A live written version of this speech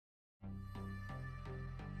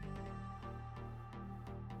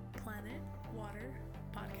Water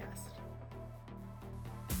podcast.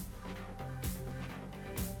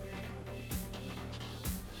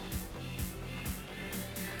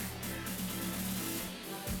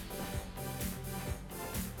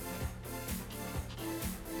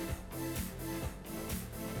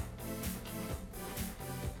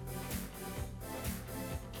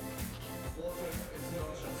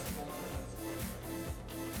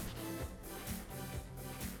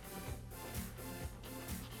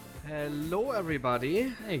 Hello,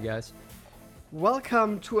 everybody. Hey guys.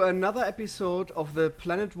 Welcome to another episode of the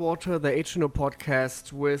Planet Water, the HNO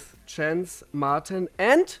podcast with Chance, Martin,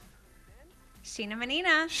 and Sheena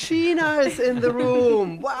Manina. Sheena is in the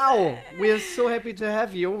room. Wow. We are so happy to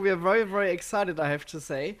have you. We are very, very excited, I have to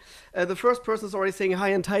say. The first person is already saying hi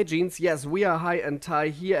and Thai jeans. Yes, we are hi and Thai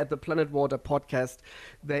here at the Planet Water podcast,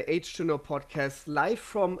 the H2O podcast, live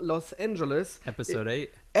from Los Angeles. Episode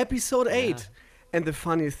 8. Episode 8. Yeah. And the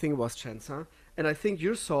funniest thing was, Chance, and I think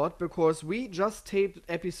you saw it because we just taped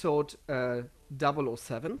episode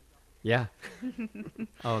 007. Yeah.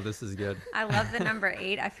 Oh, this is good. I love the number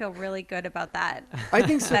 8. I feel really good about that. I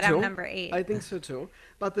think so that too. I'm number 8. I think so too.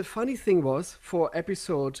 But the funny thing was, for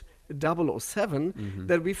episode 007,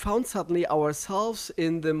 that we found suddenly ourselves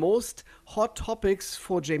in the most hot topics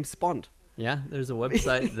for James Bond. Yeah, there's a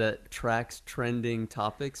website that tracks trending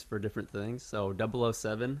topics for different things. So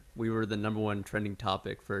 007, we were the number one trending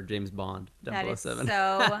topic for James Bond. 007. That is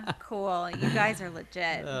so cool. You guys are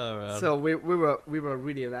legit. Oh, man. So we were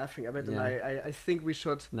really laughing a bit, and Yeah. I think we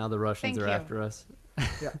should. Now the Russians Thank are you. after us.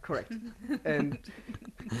 Yeah, correct. And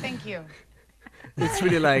Thank you. it's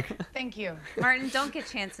really like. Thank you. Martin, don't get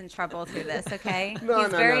Chance in trouble through this, okay? No,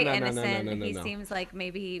 He's no, very no, no, no, no, innocent. no, no, He no. seems like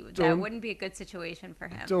maybe that Don't- wouldn't be a good situation for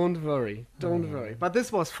him. Don't worry. But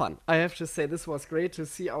this was fun. I have to say, this was great to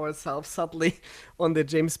see ourselves suddenly on the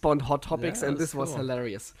James Bond hot topics, Yeah, and that's this was cool.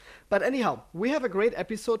 hilarious. But anyhow, we have a great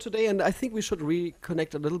episode today, and I think we should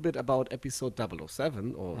reconnect a little bit about episode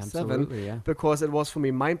 007 or 7, Absolutely, yeah. because it was for me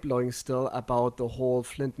mind-blowing still about the whole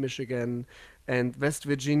Flint, Michigan and West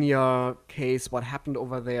Virginia case, what happened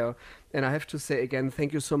over there. And I have to say again,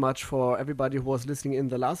 thank you so much for everybody who was listening in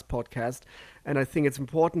the last podcast. And I think it's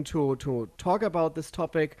important to talk about this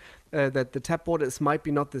topic, that the tap water might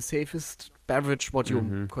be not the safest beverage what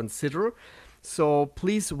you consider. So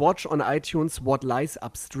please watch on iTunes What Lies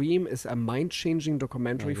Upstream is a mind-changing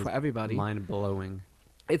documentary for everybody. Mind blowing.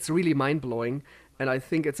 It's really mind-blowing. And I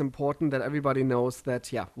think it's important that everybody knows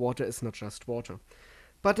that, yeah, water is not just water.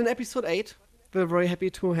 But in episode 8, we're very happy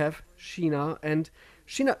to have Sheena. And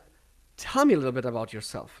Sheena, tell me a little bit about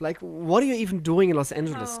yourself. Like, what are you even doing in Los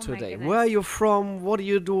Angeles Oh, my today? goodness. Where are you from? What are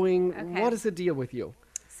you doing? Okay. What is the deal with you?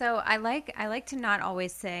 So I like to not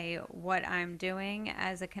always say what I'm doing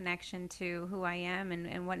as a connection to who I am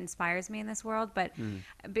and what inspires me in this world, but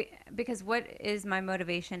because what is my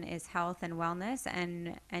motivation is health and wellness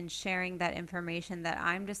and sharing that information that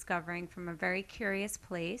I'm discovering from a very curious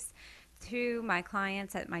place to my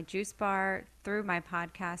clients at my juice bar, through my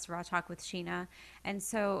podcast, Raw Talk with Sheena. And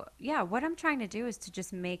so, yeah, what I'm trying to do is to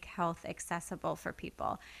just make health accessible for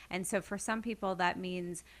people. And so for some people, that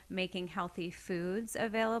means making healthy foods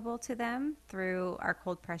available to them through our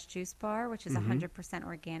cold pressed juice bar, which is 100%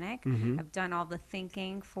 organic. I've done all the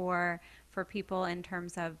thinking for people in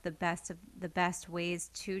terms of the best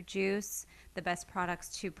ways to juice, the best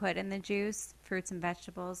products to put in the juice, fruits and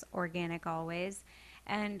vegetables, organic always.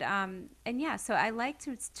 And yeah, so I like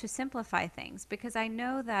to simplify things because I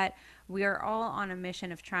know that we are all on a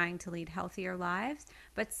mission of trying to lead healthier lives,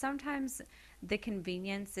 but sometimes the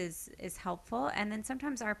convenience is helpful, and then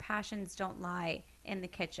sometimes our passions don't lie in the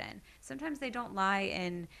kitchen. Sometimes they don't lie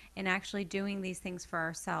in actually doing these things for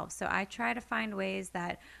ourselves. So I try to find ways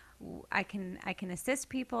that I can assist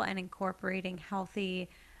people in incorporating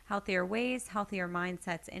healthier ways, healthier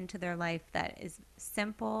mindsets into their life that is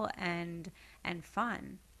simple and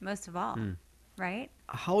fun, most of all, right?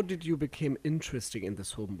 How did you become interested in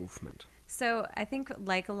this whole movement? So I think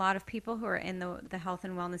like a lot of people who are in the health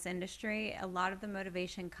and wellness industry, a lot of the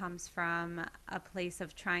motivation comes from a place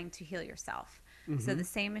of trying to heal yourself. So the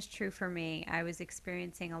same is true for me. I was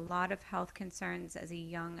experiencing a lot of health concerns as a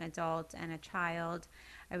young adult and a child.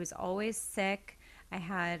 I was always sick. I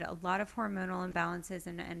had a lot of hormonal imbalances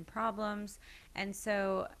and problems. And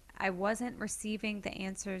so I wasn't receiving the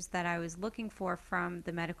answers that I was looking for from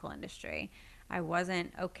the medical industry. I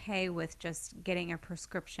wasn't okay with just getting a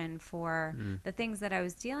prescription for the things that I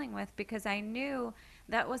was dealing with because I knew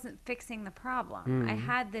that wasn't fixing the problem. I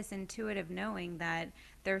had this intuitive knowing that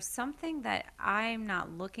there's something that I'm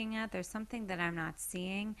not looking at, there's something that I'm not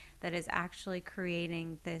seeing that is actually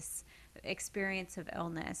creating this experience of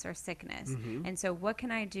illness or sickness. And so what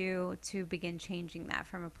can I do to begin changing that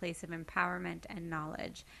from a place of empowerment and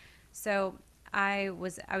knowledge? So I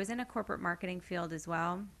was in a corporate marketing field as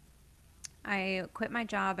well. I quit my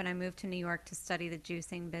job and I moved to New York to study the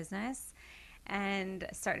juicing business and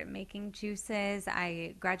started making juices.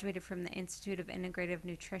 I graduated from the Institute of Integrative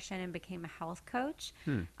Nutrition and became a health coach.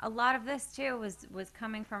 A lot of this too was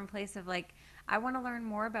coming from a place of like, I want to learn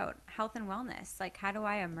more about health and wellness. Like, how do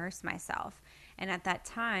I immerse myself? And at that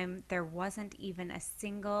time, there wasn't even a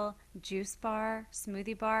single juice bar,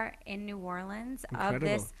 smoothie bar in New Orleans of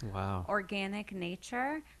this Wow. organic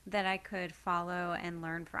nature that I could follow and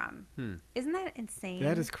learn from. Isn't that insane?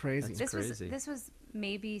 That is crazy. That's crazy. This was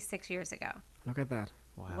maybe 6 years ago. Look at that.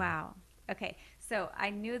 Wow. Okay. So I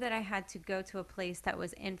knew that I had to go to a place that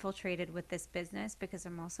was infiltrated with this business because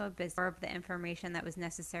I'm also a business of the information that was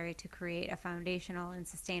necessary to create a foundational and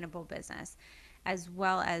sustainable business, as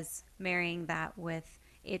well as marrying that with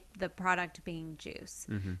the product being juice.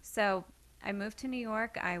 So I moved to New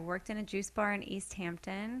York. I worked in a juice bar in East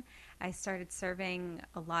Hampton. I started serving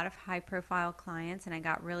a lot of high profile clients and I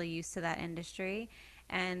got really used to that industry.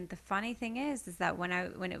 And the funny thing is that when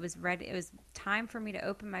it was ready, it was time for me to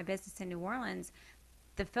open my business in New Orleans,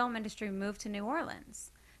 the film industry moved to New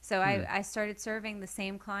Orleans. So I started serving the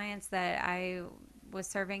same clients that I was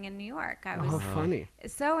serving in New York. Funny.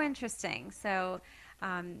 It's so interesting. So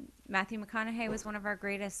Matthew McConaughey was one of our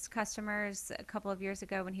greatest customers a couple of years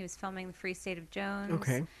ago when he was filming The Free State of Jones.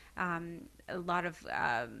 Okay. A lot of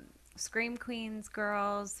Scream Queens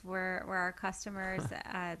girls were our customers.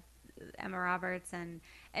 Emma Roberts and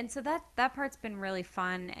so that part's been really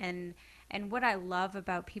fun, and what I love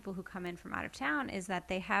about people who come in from out of town is that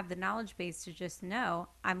they have the knowledge base to just know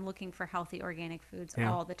I'm looking for healthy organic foods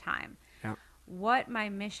all the time. Yeah. What my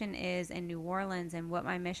mission is in New Orleans and what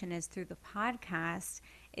my mission is through the podcast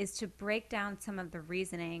is to break down some of the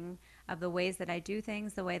reasoning of the ways that I do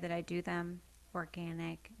things, the way that I do them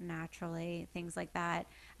organic, naturally, things like that,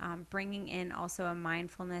 bringing in also a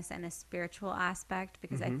mindfulness and a spiritual aspect,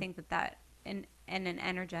 because I think that and an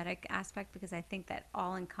energetic aspect, because I think that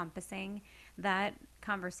all encompassing that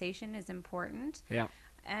conversation is important. Yeah.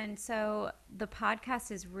 And so the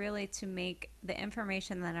podcast is really to make the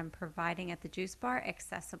information that I'm providing at the juice bar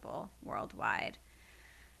accessible worldwide.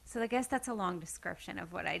 So I guess that's a long description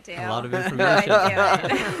of what I do. A lot of How I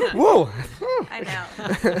do it. Whoa. I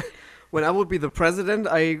know. When I would be the president,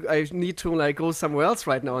 I need to like go somewhere else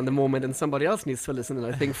right now in the moment, and somebody else needs to listen. And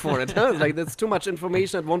I think for it, like that's too much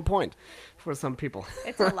information at one point for some people.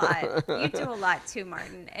 It's a lot. You do a lot too,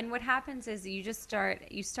 Martin. And what happens is you start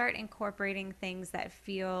incorporating things that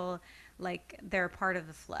feel like they're part of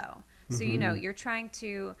the flow. So you're trying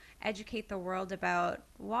to educate the world about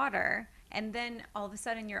water, and then all of a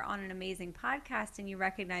sudden you're on an amazing podcast, and you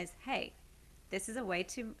recognize, hey, this is a way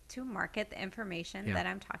to market the information that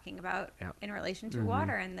I'm talking about in relation to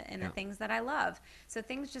water and the things that I love. So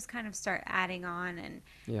things just kind of start adding on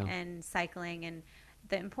and cycling. And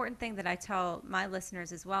the important thing that I tell my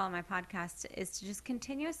listeners as well on my podcast is to just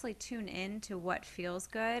continuously tune in to what feels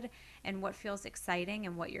good and what feels exciting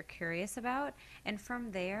and what you're curious about. And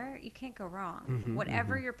from there, you can't go wrong.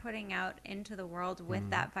 Whatever you're putting out into the world with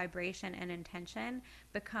that vibration and intention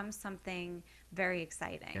becomes something very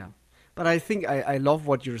exciting. Yeah. But I think I love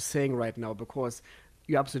what you're saying right now, because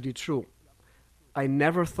you're absolutely true. I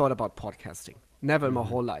never thought about podcasting. Never in my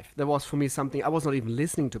whole life. There was for me something, I was not even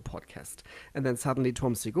listening to podcast. And then suddenly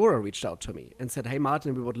Tom Segura reached out to me and said, hey,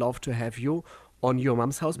 Martin, we would love to have you on Your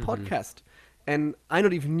Mom's House podcast. And I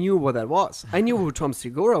not even knew what that was. I knew who Tom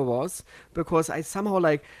Segura was because I somehow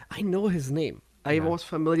I know his name. I was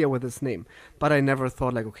familiar with his name. But I never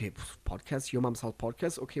thought okay, podcast, Your Mom's House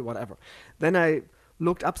podcast, okay, whatever. Then I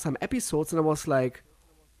looked up some episodes and I was like,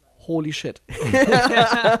 holy shit.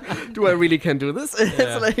 Do I really can do this?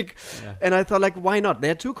 And I thought why not? There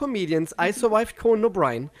are two comedians. I survived Conan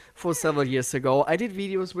O'Brien for several years ago. I did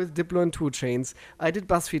videos with Diplo and 2 Chainz. I did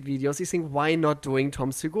BuzzFeed videos. You think, why not doing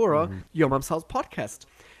Tom Segura, Your Mom's House podcast?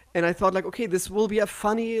 And I thought okay, this will be a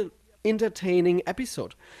funny, entertaining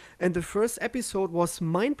episode. And the first episode was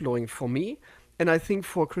mind-blowing for me. And I think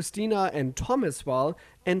for Christina and Tom as well,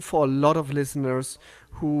 and for a lot of listeners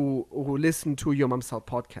who listen to Your Mom's House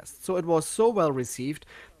podcast. So it was so well received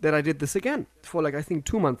that I did this again. For I think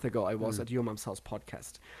 2 months ago, I was at Your Mom's House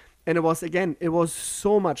podcast. And it was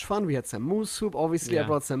so much fun. We had some moose soup. Obviously, I Yeah.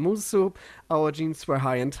 brought some moose soup. Our jeans were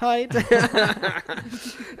high and tight.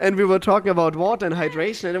 And we were talking about water and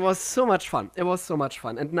hydration, and it was so much fun. It was so much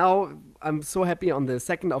fun. And now I'm so happy on the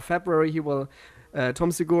 2nd of February,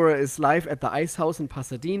 Tom Segura is live at the Ice House in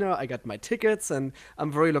Pasadena. I got my tickets, and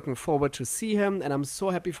I'm very looking forward to see him. And I'm so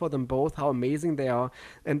happy for them both, how amazing they are.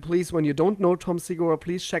 And please, when you don't know Tom Segura,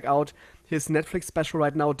 please check out his Netflix special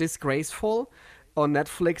right now, Disgraceful, on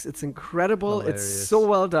Netflix. It's incredible. It's Hilarious. so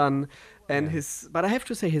well done. And Yeah. but I have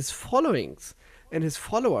to say, his followings and his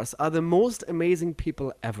followers are the most amazing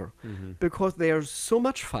people ever because they are so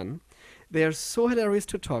much fun. They are so hilarious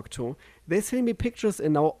to talk to. They send me pictures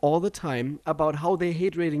in now all the time about how they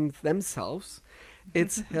hate rating themselves.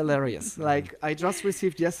 It's hilarious. Like, I just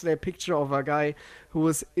received yesterday a picture of a guy who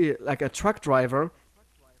was like a truck driver,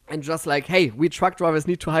 and just like, hey, we truck drivers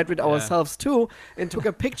need to hydrate ourselves too, and took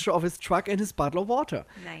a picture of his truck and his bottle of water.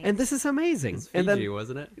 Nice. And this is amazing. It's And Fiji, then,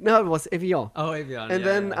 wasn't it? no, it was Evian. Oh, Avion. And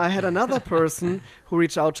then I had another person who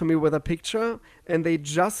reached out to me with a picture, and they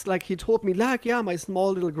just like, he told me, like, yeah, my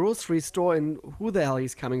small little grocery store in who the hell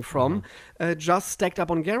he's coming from, just stacked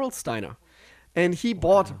up on Gerolsteiner. And he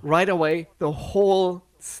bought right away the whole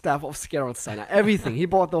stuff of Gerolsteiner, everything. He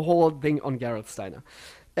bought the whole thing on Gerolsteiner.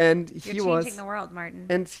 And he You're was changing the world, Martin.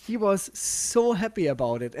 and he was so happy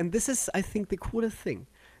about it. And this is, I think, the coolest thing,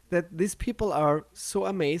 that these people are so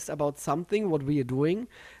amazed about something, what we are doing.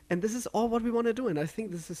 And this is all what we want to do. And I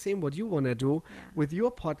think this is the same what you want to do with your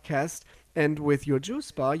podcast and with your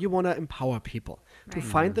juice bar. You want to empower people to Right.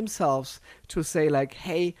 find themselves, to say like,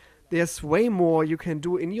 hey, there's way more you can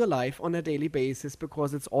do in your life on a daily basis,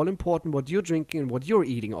 because it's all important what you're drinking and what you're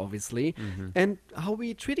eating, obviously, and how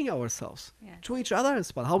we're treating ourselves Yes. to each other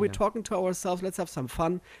as well, how we're talking to ourselves. Let's have some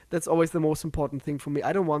fun. That's always the most important thing for me.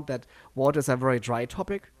 I don't want that water is a very dry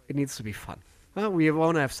topic. It needs to be fun. We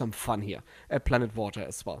want to have some fun here at Planet Water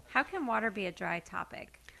as well. How can water be a dry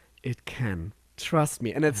topic? It can. Trust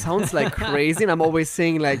me. And it sounds like crazy. And I'm always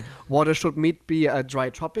saying like water should be a dry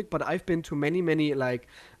topic. But I've been to many, many like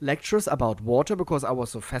lectures about water because I was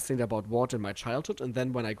so fascinated about water in my childhood. And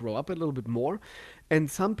then when I grow up a little bit more, and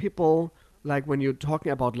some people, like when you're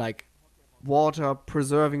talking about like water,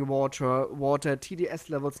 preserving water, TDS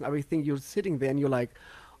levels and everything, you're sitting there and you're like,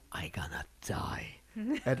 I gonna die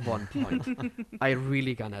at one point. I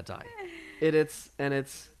really gonna die. It's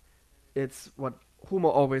what Homer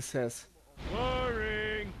always says.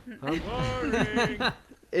 Boring. Huh? Boring.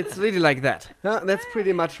 It's really like that. That's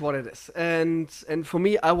pretty much what it is. And for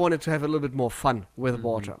me, I wanted to have a little bit more fun with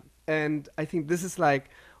water. And I think this is like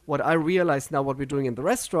what I realize now what we're doing in the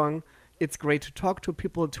restaurant. It's great to talk to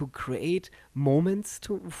people, to create moments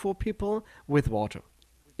for people with water.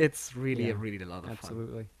 It's really, Yeah, really a lot of fun.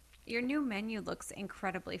 Absolutely. Your new menu looks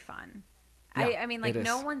incredibly fun. Yeah, I mean, like, it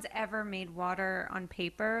no is. one's ever made water on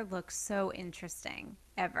paper look so interesting,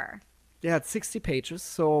 ever. Yeah, it's 60 pages.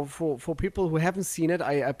 So for people who haven't seen it,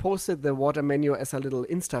 I posted the water menu as a little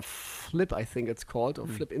Insta flip, I think it's called, or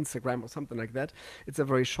flip Instagram or something like that. It's a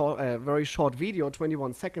very short video,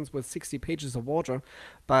 21 seconds with 60 pages of water.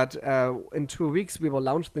 But in 2 weeks, we will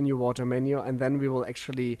launch the new water menu, and then we will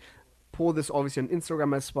actually pour this obviously on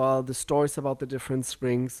Instagram as well. The stories about the different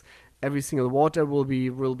springs. Every single water will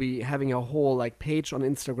be having a whole like page on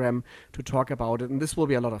Instagram to talk about it, and this will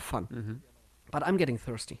be a lot of fun. But I'm getting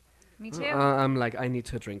thirsty. Me too. I'm like, I need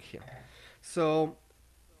to drink here. So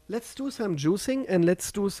let's do some juicing and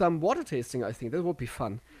let's do some water tasting. I think that would be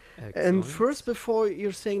fun. And Excellent. first, before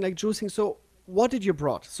you're saying like juicing, so what did you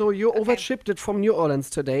brought? So you overshipped it from New Orleans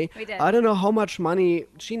today. We did. I don't know how much money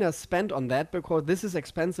Gina spent on that, because this is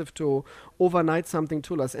expensive to overnight something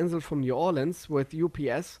to Los Angeles from New Orleans with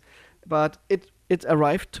UPS. But it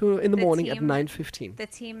arrived in the morning at team- 9:15. The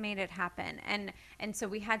team made it happen, and so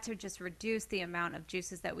we had to just reduce the amount of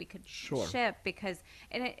juices that we could Sure. ship, because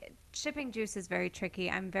shipping juice is very tricky.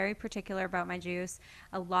 I'm very particular about my juice.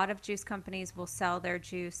 A lot of juice companies will sell their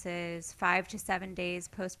juices 5 to 7 days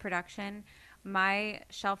post production. My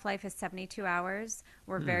shelf life is 72 hours.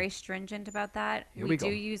 We're very stringent about that. Here We we do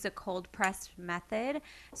go. use a cold pressed method.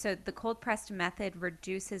 So the cold pressed method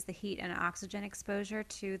reduces the heat and oxygen exposure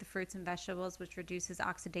to the fruits and vegetables, which reduces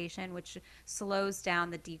oxidation, which slows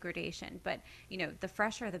down the degradation. But, the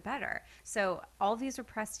fresher the better. So all these were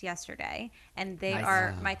pressed yesterday, and they Nice.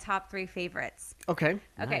 are my top 3 favorites. Okay.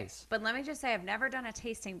 Okay, Nice. but let me just say, I've never done a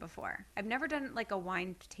tasting before. I've never done like a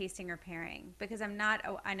wine tasting or pairing, because I'm not.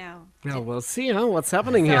 Oh, I know. Yeah, we'll see, huh? What's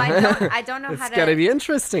happening So here? I don't know It's gotta be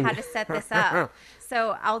interesting. how to set this up.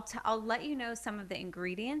 So I'll let you know some of the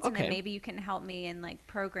ingredients, and Okay. then maybe you can help me in like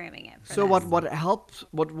programming it. For So this.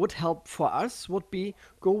 what would help for us would be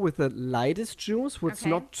go with the lightest juice, which is Okay.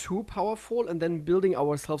 not too powerful, and then building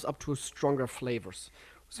ourselves up to stronger flavors.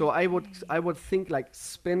 So I would think like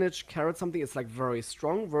spinach, carrot, something is like very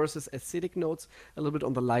strong versus acidic notes a little bit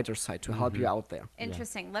on the lighter side to help you out there.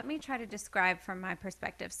 Interesting. Let me try to describe from my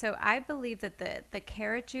perspective. So I believe that the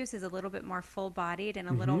carrot juice is a little bit more full-bodied and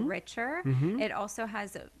a little richer. It also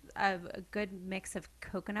has a good mix of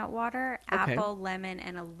coconut water, Okay. apple, lemon,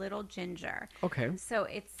 and a little ginger. Okay. So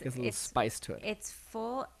it's Gives a little spice to it. It's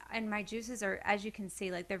full, and my juices are, as you can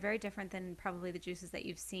see, like they're very different than probably the juices that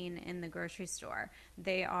you've seen in the grocery store.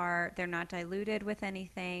 They're not diluted with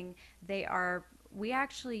anything. We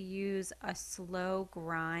actually use a slow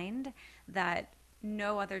grind that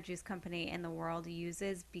no other juice company in the world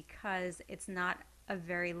uses because it's not a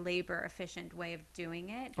very labor efficient way of doing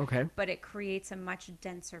it. Okay. But it creates a much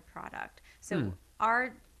denser product. So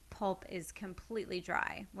our pulp is completely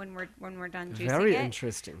dry when we're done juicing Very it.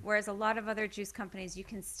 interesting. Whereas a lot of other juice companies, you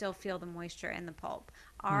can still feel the moisture in the pulp.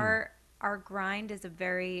 Our grind is a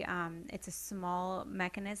very it's a small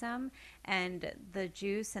mechanism, and the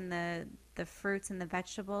juice and the fruits and the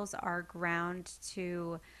vegetables are ground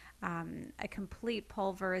to a complete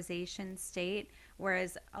pulverization state,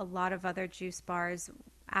 whereas a lot of other juice bars,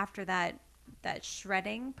 after that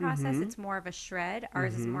shredding process, it's more of a shred.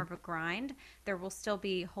 Ours is more of a grind. There will still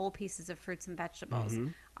be whole pieces of fruits and vegetables.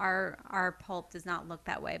 Our pulp does not look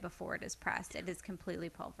that way before it is pressed. It is completely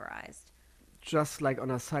pulverized. Just like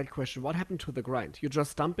on a side question, what happened to the grind? You're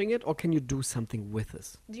just dumping it, or can you do something with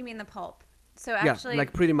this? Do you mean the pulp? So Yeah, actually,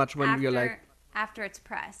 like pretty much when you're like, after it's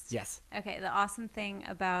pressed. yes. Okay, the awesome thing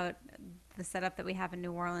about the setup that we have in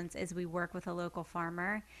New Orleans is we work with a local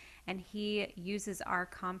farmer, and he uses our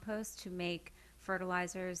compost to make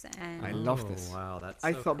fertilizers and I love this. Wow, that's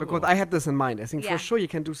I so thought, because cool. I had this in mind. I think Yeah. for sure you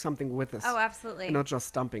can do something with this. oh, absolutely. And not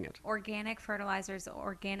just dumping it. Organic fertilizers,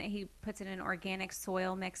 he puts it in organic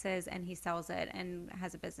soil mixes, and he sells it and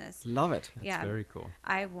has a business. Love it. That's Yeah. very cool.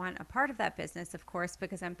 I want a part of that business, of course,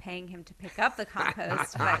 because I'm paying him to pick up the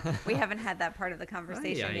compost, but we haven't had that part of the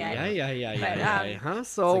conversation yet. But, Huh?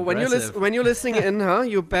 So It's when aggressive. when you're listening in, huh,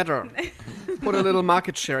 you better put a little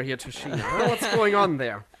market share here to Sheena. Huh? What's going on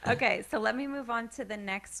there? Okay, so let me move on to the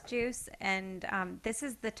next juice, and this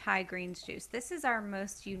is the Thai greens juice. This is our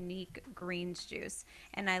most unique greens juice,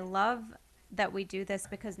 and I love that we do this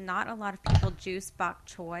because not a lot of people juice bok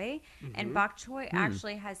choy, and bok choy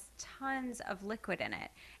actually has tons of liquid in it.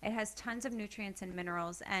 It has tons of nutrients and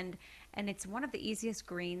minerals, and it's one of the easiest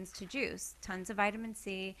greens to juice. Tons of vitamin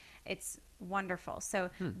C. It's wonderful. So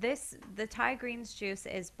the Thai greens juice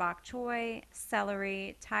is bok choy,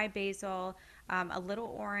 celery, Thai basil, a little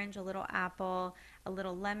orange, a little apple, a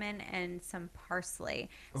little lemon, and some parsley.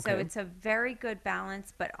 So Okay. it's a very good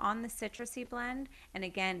balance, but on the citrusy blend, and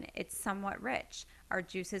again, it's somewhat rich. Our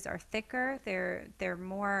juices are thicker. They're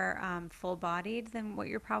more full-bodied than what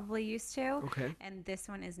you're probably used to. Okay. And this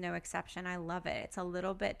one is no exception. I love it. It's a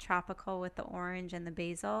little bit tropical with the orange and the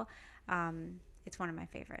basil. It's one of my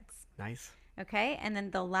favorites. Nice. Okay, and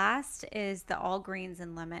then the last is the all greens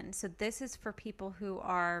and lemon. So this is for people who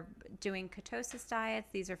are doing ketosis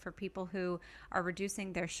diets. These are for people who are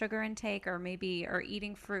reducing their sugar intake, or maybe are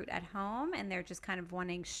eating fruit at home and they're just kind of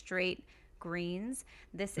wanting straight greens.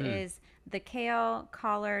 This is the kale,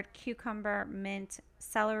 collard, cucumber, mint,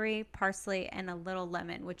 celery, parsley, and a little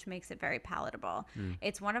lemon, which makes it very palatable.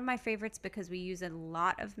 It's one of my favorites because we use a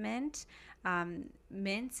lot of mint.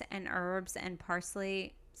 Mint and herbs and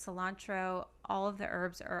parsley, cilantro, all of the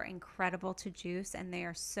herbs are incredible to juice, and they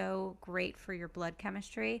are so great for your blood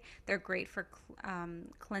chemistry. They're great for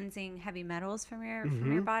cleansing heavy metals from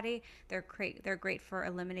your body. They're great for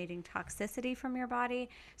eliminating toxicity from your body.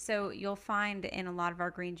 So you'll find in a lot of our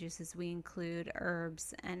green juices we include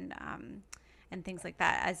herbs and things like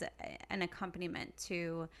that as an accompaniment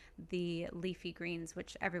to the leafy greens,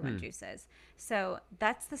 which everyone juices. So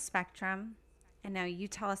that's the spectrum. And now you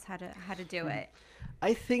tell us how to do it.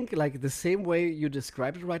 I think like the same way you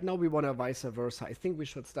described it right now, we want to vice versa. I think we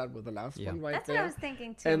should start with the last Yeah. one right That's there. what I was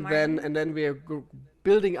thinking too, and Martin. then we are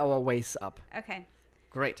building our ways up. Okay.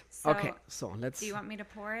 Great. So, okay. So let's. Do you want me to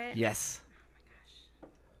pour it? Yes.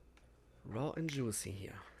 Raw and juicy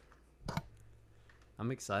here. I'm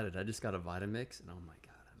excited. I just got a Vitamix, and oh my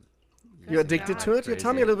god, You're addicted to it? You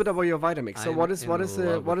tell me a Crazy. little bit about your Vitamix. So I'm what is in the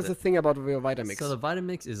love what with is the it. thing about your Vitamix? So the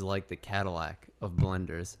Vitamix is like the Cadillac of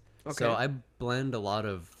blenders. Okay. So I blend a lot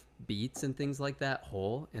of beets and things like that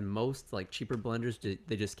whole, and most like cheaper blenders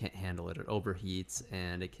they just can't handle it. It overheats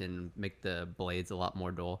and it can make the blades a lot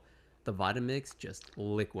more dull. The Vitamix just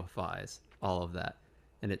liquefies all of that,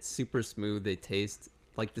 and it's super smooth. They taste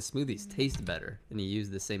like the smoothies taste better, and you use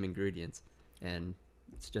the same ingredients, and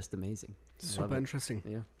it's just amazing. I love Super it. interesting.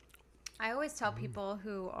 Yeah. I always tell people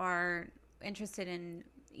who are interested in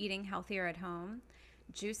eating healthier at home,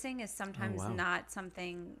 juicing is sometimes wow. not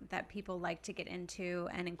something that people like to get into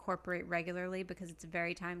and incorporate regularly because it's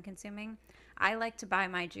very time consuming. I like to buy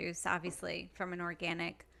my juice, obviously, from an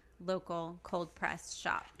organic, local, cold pressed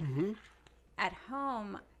shop. At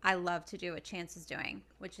home, I love to do what Chance is doing,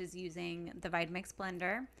 which is using the Vitamix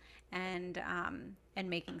blender and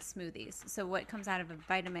making smoothies. So what comes out of a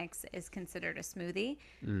Vitamix is considered a smoothie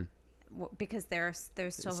because there's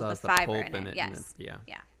still still the has the fiber pulp in in it. it, Yes. and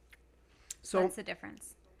Yeah. So That's the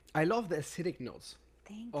difference. I love the acidic notes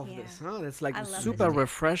Thank of you. this. Huh? It's like I love super this too.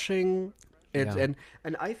 refreshing. Yeah.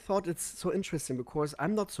 And I thought it's so interesting because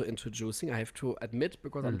I'm not so into juicing. I have to admit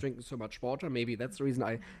because I'm drinking so much water. Maybe that's the reason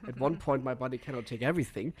I at one point my body cannot take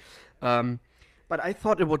everything. But I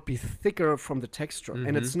thought it would be thicker from the texture,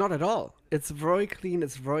 and it's not at all. It's very clean.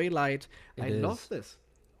 It's very light. I It love is. this.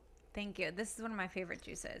 Thank you. This is one of my favorite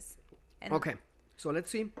juices. And Okay, so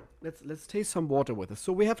let's see. Let's taste some water with this.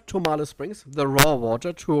 So we have Tomale Springs, the raw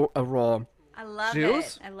water to a raw, I love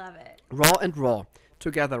Juice? it. I love it. raw and raw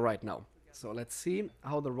together right now. So let's see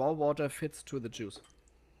how the raw water fits to the juice.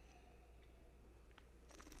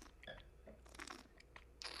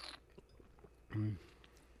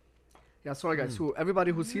 Yeah, sorry guys. So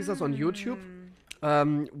everybody who sees us on YouTube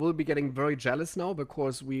will be getting very jealous now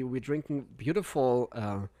because we're drinking beautiful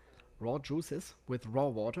raw juices with raw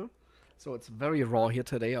water. So it's very raw here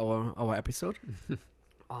today, our episode.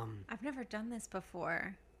 I've never done this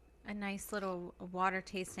before. A nice little water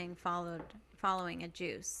tasting following a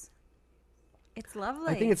juice. It's lovely.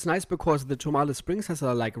 I think it's nice because the Tomale Springs has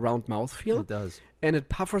a like round mouthfeel, It does. and it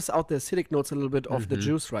puffers out the acidic notes a little bit of the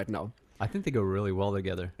juice right now. I think they go really well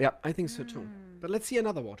together. Yeah, I think so too. But let's see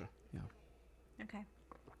another water. Okay.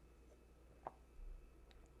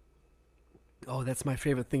 Oh, that's my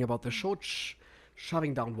favorite thing about the show,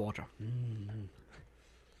 shoving down water.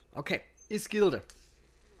 Okay, Iskilde.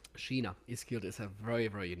 Sheena. Iskilde is a very,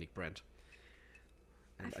 very unique brand.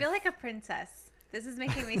 I feel like a princess. This is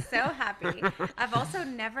making me so happy. I've also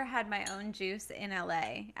never had my own juice in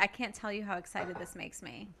LA. I can't tell you how excited this makes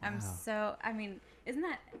me. I'm so, I mean, isn't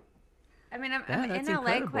that, I mean, I'm in that's LA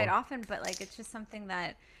quite incredible. often, but like, it's just something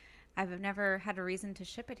that I've never had a reason to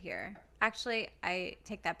ship it here. Actually, I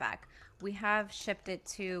take that back. We have shipped it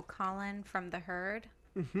to Colin from The Herd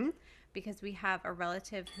because we have a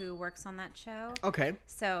relative who works on that show. Okay.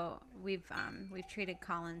 So we've treated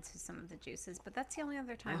Colin to some of the juices, but that's the only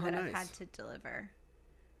other time Oh, that I've nice. had to deliver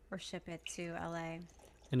or ship it to LA.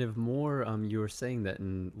 And if more, you were saying that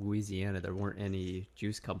in Louisiana there weren't any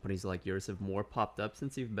juice companies like yours. Have more popped up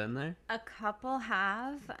since you've been there? A couple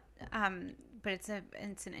have, but it's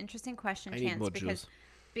an interesting question, I need Chance, more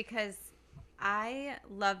because I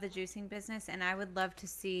love the juicing business, and I would love to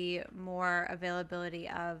see more availability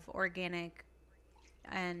of organic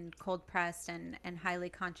and cold pressed and highly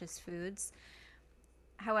conscious foods.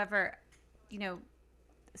 However, you know,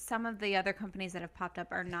 some of the other companies that have popped up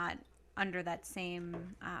are not under that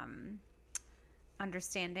same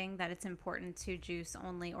understanding that it's important to juice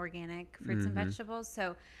only organic fruits and vegetables.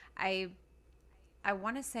 So I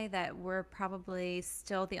want to say that we're probably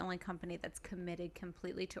still the only company that's committed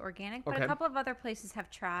completely to organic, but Okay. a couple of other places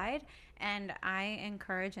have tried, and I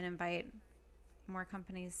encourage and invite more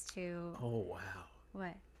companies to Oh wow!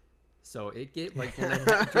 what? So it get like when I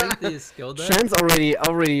drink the Iskilde, Shan's already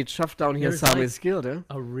chuffed down here There's some like- Iskilde.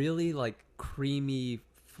 a really like creamy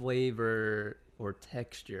flavor or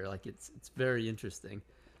texture. Like it's very interesting.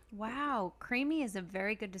 Wow, creamy is a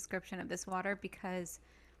very good description of this water because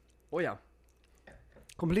Oh yeah.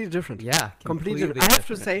 Completely different. Yeah, Completely completely different. I have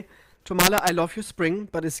to different. say, Tomala, I love your spring,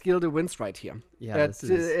 but Iskilde wins right here. Yeah, this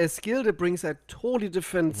is- Iskilde brings a totally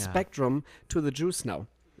different Yeah. spectrum to the juice now.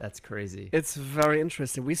 That's crazy. It's very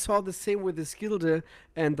interesting. We saw the same with Iskilde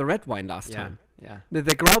and the red wine last Yeah, time. yeah. The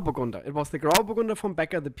Grauburgunder. It was the Grauburgunder from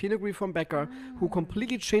Becker, the Pinot Gris from Becker, who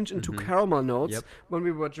completely changed into caramel notes Yep. when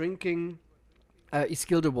we were drinking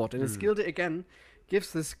Iskilde water. And Iskilde, again,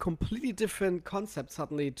 gives this completely different concept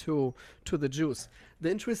suddenly to the juice. The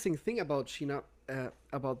interesting thing about Sheena,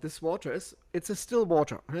 about this water is it's a still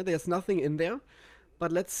water. Huh? There's nothing in there.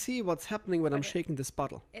 But let's see what's happening when I'm shaking this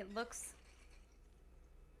bottle. it looks.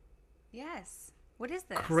 Yes. What is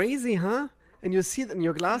this? Crazy, huh? And you see it in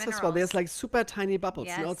your glass as well. There's Minerals. like super tiny bubbles.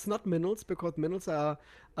 No, Yes. it's not minerals because minerals are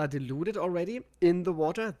diluted already in the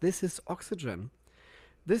water. This is oxygen.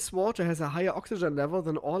 This water has a higher oxygen level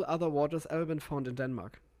than all other waters ever been found in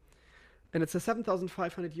Denmark. And it's a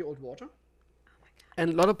 7,500-year-old water.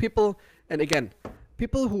 And a lot of people, and again,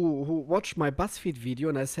 people who watched my BuzzFeed video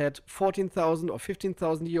and I said 14,000 or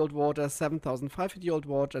 15,000-year-old water, 7,500-year-old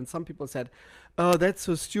water, and some people said, oh, that's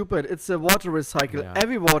so stupid. It's a water recycle. Yeah.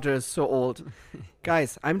 Every water is so old.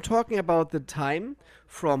 Guys, I'm talking about the time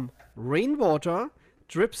from rainwater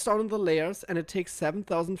drips down in the layers and it takes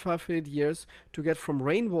 7,500 years to get from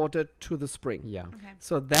rainwater to the spring. Yeah. Okay.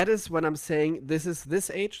 So that is when I'm saying this is this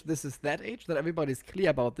age, this is that age, that everybody's clear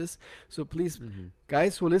about this. So please,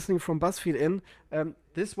 guys who are listening from BuzzFeed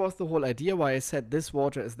this was the whole idea why I said this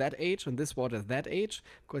water is that age and this water is that age.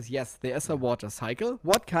 Because yes, there is a water cycle.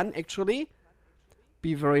 What can actually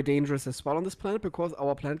be very dangerous as well on this planet because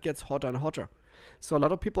our planet gets hotter and hotter. So a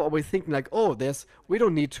lot of people always thinking like, oh, we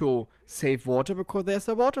don't need to save water because there's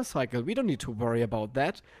a water cycle. We don't need to worry about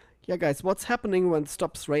that. Yeah, guys, what's happening when it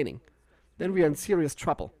stops raining? Then we are in serious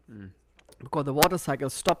trouble because the water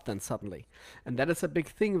cycle stopped then suddenly. And that is a big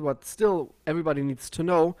thing, what still everybody needs to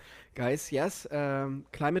know. Guys, yes,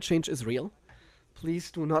 climate change is real.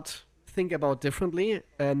 Please do not think about differently.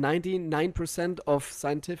 99% of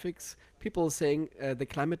scientifics, people saying the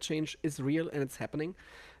climate change is real and it's happening.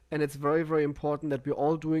 And it's very, very important that we're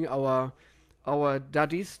all doing our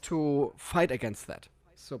daddies to fight against that.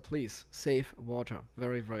 So please, save water.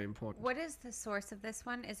 Very, very important. What is the source of this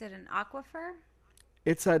one? Is it an aquifer?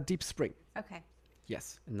 It's a deep spring. Okay.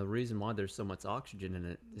 Yes. And the reason why there's so much oxygen in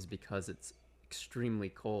it is because it's extremely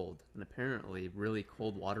cold. And apparently, really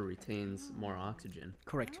cold water retains more oxygen.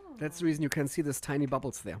 Correct. That's the reason you can see these tiny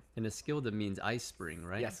bubbles there. And Esquilda means ice spring,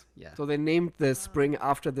 right? Yes. Yeah. So they named the spring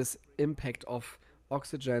after this impact of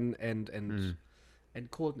oxygen and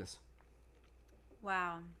coldness.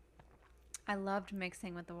 Wow. I loved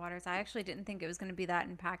mixing with the waters. I actually didn't think it was going to be that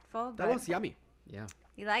impactful. That But was yummy. Yeah.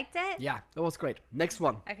 you liked it? Yeah, that was great. Next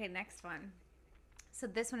one. Okay, next one. So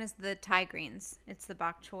this one is the Thai greens. It's the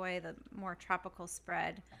bok choy, the more tropical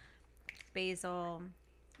spread. Basil,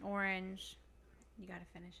 orange. You got to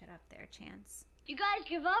finish it up there, Chance. You guys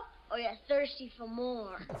give up or you're thirsty for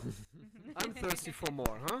more? I'm thirsty for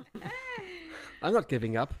more, huh? I'm not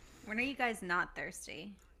giving up. When are you guys not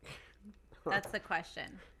thirsty? That's the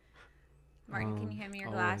question. Martin, can you hand me your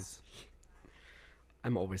glass?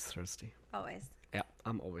 I'm always thirsty. Always. Yeah,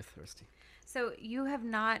 I'm always thirsty. So you have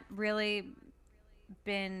not really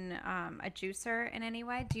been a juicer in any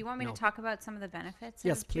way. Do you want me No. to talk about some of the benefits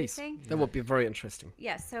Yes, of please. juicing? That would be very interesting.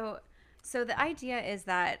 Yeah, so the idea is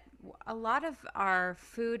that a lot of our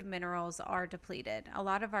food minerals are depleted. A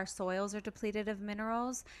lot of our soils are depleted of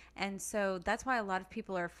minerals, and so that's why a lot of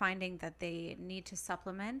people are finding that they need to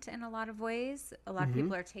supplement in a lot of ways. A lot of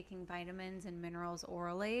people are taking vitamins and minerals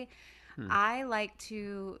orally. I like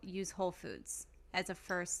to use whole foods as a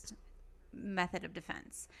first method of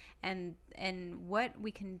defense, and what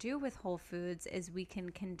we can do with whole foods is we can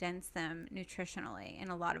condense them nutritionally in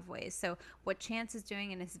a lot of ways. So what Chance is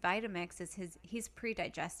doing in his Vitamix is he's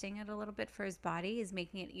pre-digesting it a little bit for his body. He's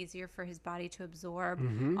making it easier for his body to absorb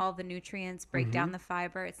all the nutrients, break down the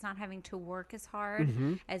fiber. It's not having to work as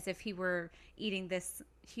hard as if he were eating this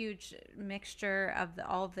huge mixture of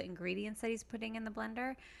all of the ingredients that he's putting in the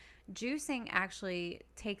blender. Juicing actually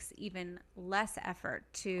takes even less effort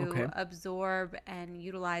to Okay. absorb and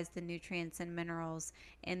utilize the nutrients and minerals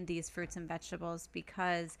in these fruits and vegetables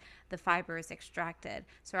because the fiber is extracted.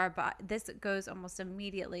 So this goes almost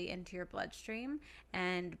immediately into your bloodstream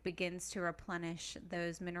and begins to replenish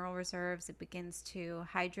those mineral reserves. It begins to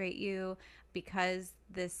hydrate you because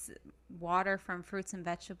this water from fruits and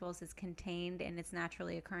vegetables is contained in its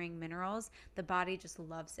naturally occurring minerals. The body just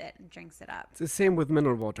loves it and drinks it up. It's the same with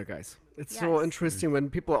mineral water, guys. It's so Yes. interesting when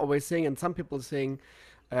people are always saying, and some people saying,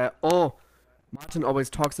 oh, Martin always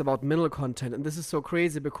talks about mineral content, and this is so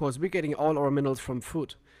crazy because we're getting all our minerals from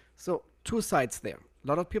food. So two sides there. A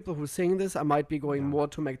lot of people who are saying this, I might be going more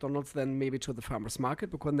to McDonald's than maybe to the farmer's market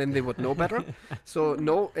because then they would know better. So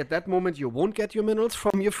no, at that moment you won't get your minerals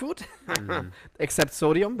from your food, except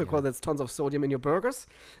sodium because there's tons of sodium in your burgers.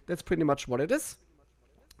 That's pretty much what it is.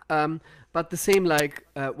 But the same like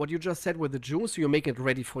what you just said with the juice, you make it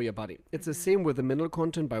ready for your body. It's the same with the mineral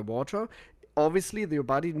content by water. Obviously, your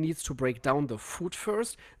body needs to break down the food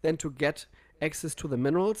first, then to get access to the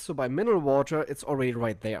minerals. So by mineral water, it's already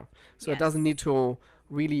right there. So it doesn't Yes. need to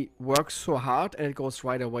really work so hard and it goes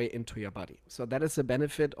right away into your body. So that is the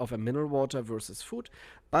benefit of a mineral water versus food.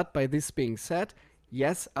 But by this being said,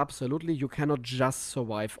 yes, absolutely, you cannot just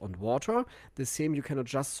survive on water. The same, you cannot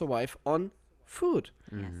just survive on food.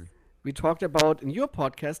 Yes. We talked about in your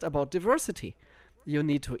podcast about diversity. You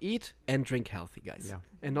need to eat and drink healthy, guys. Yeah.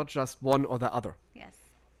 And not just one or the other. Yes.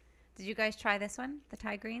 Did you guys try this one, the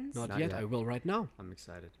Thai greens? Not Not yet. yet. I will right now. I'm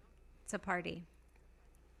excited. It's a party.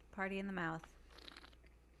 Party in the mouth.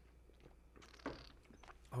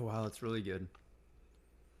 Oh wow, it's really good.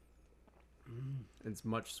 It's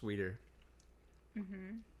much sweeter.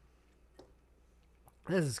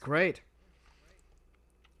 This is great.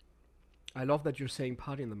 I love that you're saying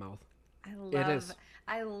party in the mouth.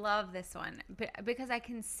 I love this one because I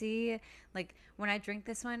can see, like, when I drink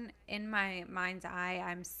this one, in my mind's eye,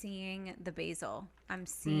 I'm seeing the basil. I'm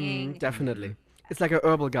seeing Definitely. It's like a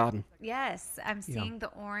herbal garden. Yes, I'm seeing the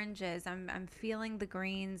oranges. I'm feeling the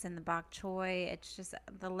greens and the bok choy. It's just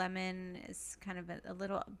the lemon is kind of a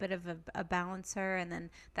little bit of a balancer, and then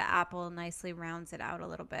the apple nicely rounds it out a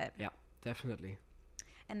little bit. Yeah, definitely.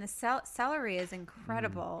 And the celery is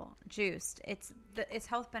incredible juiced. Its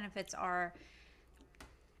health benefits are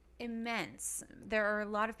immense. There are a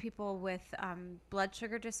lot of people with blood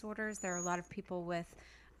sugar disorders. There are a lot of people with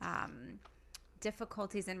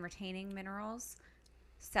difficulties in retaining minerals.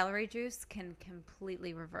 Celery juice can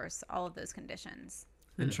completely reverse all of those conditions.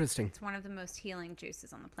 Interesting. It's one of the most healing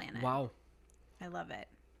juices on the planet. Wow. I love it.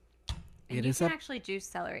 It And you is can a- actually juice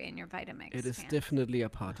celery in your Vitamix. It is Chance. definitely a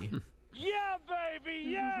party. Yeah, baby,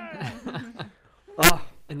 yeah! Oh,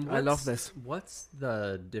 And I love this. What's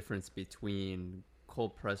the difference between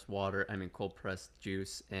cold pressed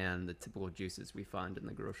juice and the typical juices we find in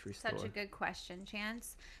the grocery store? Such a good question,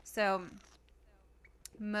 Chance. So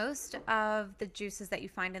most of the juices that you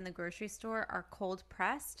find in the grocery store are cold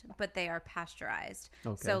pressed, but they are pasteurized.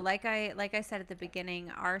 Okay. So like I said at the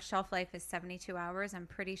beginning, our shelf life is 72 hours. I'm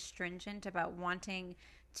pretty stringent about wanting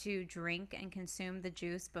to drink and consume the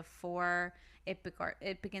juice before it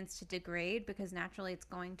begins to degrade, because naturally it's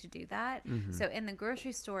going to do that. So in the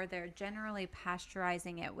grocery store, they're generally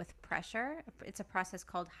pasteurizing it with pressure. It's a process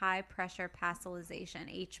called high pressure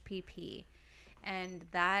pasteurization, HPP, and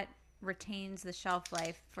that retains the shelf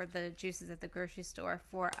life for the juices at the grocery store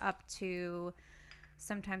for up to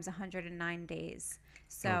sometimes 109 days.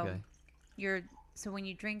 So Okay. so when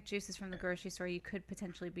you drink juices from the grocery store, you could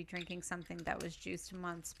potentially be drinking something that was juiced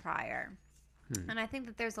months prior. And I think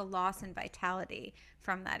that there's a loss in vitality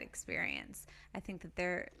from that experience. I think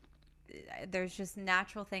that there's just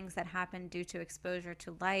natural things that happen due to exposure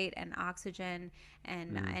to light and oxygen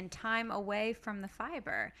and time away from the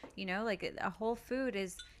fiber. You know, like a whole food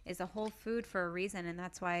is a whole food for a reason, and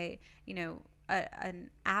that's why, you know, an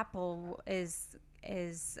apple is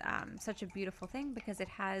such a beautiful thing, because it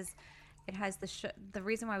has the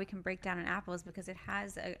reason why we can break down an apple is because it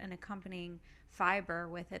has an accompanying fiber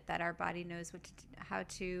with it that our body knows how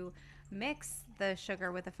to mix the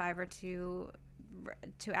sugar with the fiber to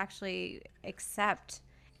actually accept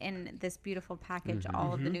in this beautiful package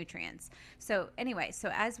all of the nutrients. So anyway, so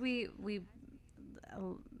as we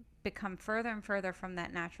become further and further from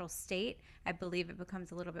that natural state, I believe it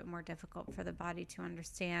becomes a little bit more difficult for the body to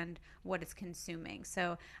understand what it's consuming.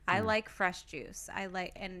 So I like fresh juice. I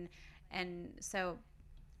like and so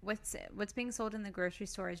what's being sold in the grocery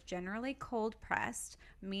store is generally cold pressed,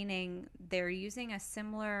 meaning they're using a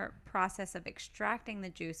similar process of extracting the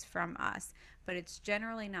juice from us, but it's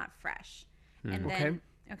generally not fresh. And then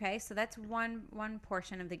okay, so that's one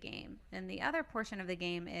portion of the game. And the other portion of the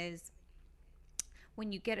game is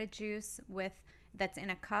when you get a juice that's in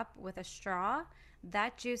a cup with a straw,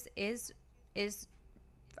 that juice is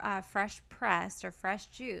fresh pressed or fresh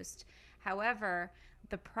juiced. However,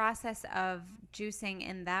 the process of juicing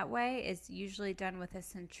in that way is usually done with a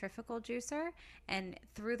centrifugal juicer, and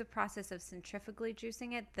through the process of centrifugally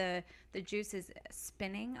juicing it, the juice is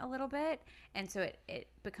spinning a little bit, and so it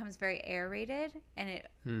becomes very aerated, and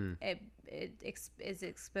it is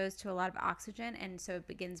exposed to a lot of oxygen, and so it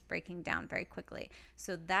begins breaking down very quickly.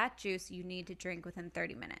 So that juice you need to drink within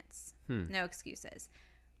 30 minutes. No excuses.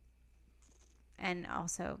 And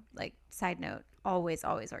also, like, side note, always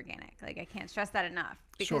organic. Like, I can't stress that enough,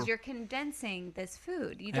 because you're condensing this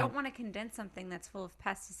food. You don't want to condense something that's full of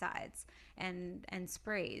pesticides and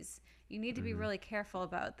sprays. You need to be really careful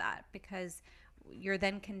about that, because you're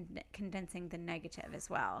then condensing the negative as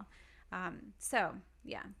well. So,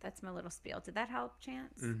 yeah, that's my little spiel. Did that help,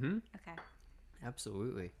 Chance? Mm-hmm. Okay.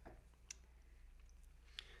 Absolutely.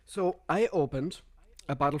 So I opened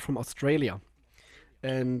a bottle from Australia,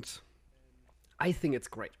 and I think it's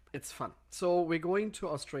great. It's fun. So we're going to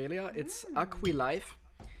Australia. It's AquiLife.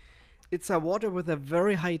 It's a water with a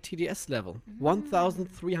very high TDS level,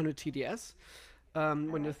 1,300 TDS.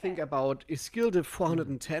 When you think about Iskilde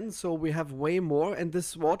 410, so we have way more. And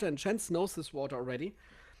this water, and Chance knows this water already,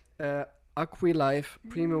 Aquilife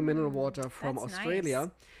Premium Mineral Water from that's Australia. nice.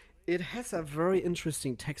 It has a very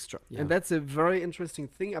interesting texture. Yeah. And that's a very interesting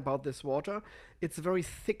thing about this water. It's very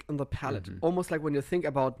thick on the palate. Almost like when you think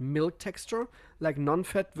about milk texture, like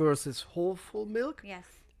non-fat versus whole full milk. Yes.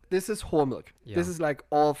 This is whole milk. Yeah. This is like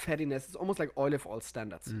all fattiness. It's almost like olive oil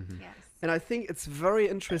standards. Yes. And I think it's very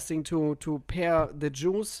interesting to pair the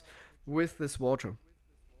juice with this water.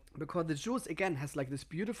 Because the juice again has like this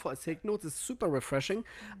beautiful acidic note. It's super refreshing.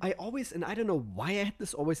 I always, and I don't know why I had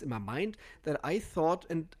this always in my mind, that I thought,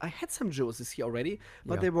 and I had some juices here already,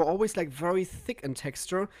 but Yeah. they were always like very thick in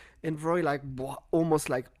texture and very like almost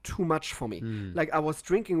like too much for me. Like I was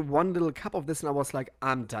drinking one little cup of this and I was like,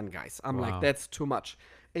 I'm done, guys. I'm Wow. like, that's too much.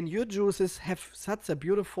 And your juices have such a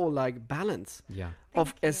beautiful like balance Yeah. of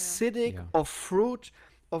Thank you. acidic, Yeah. of fruit,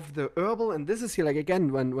 of the herbal. And this is here like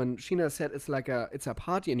again when Sheena said it's like it's a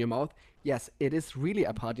party in your mouth. Yes, it is really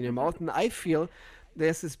a party in your mouth. And I feel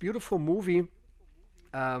there's this beautiful movie,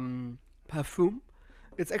 Perfume.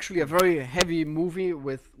 It's actually a very heavy movie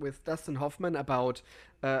with Dustin Hoffman about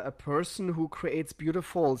a person who creates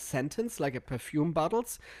beautiful scents like a perfume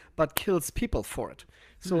bottles, but kills people for it.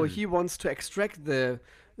 So he wants to extract the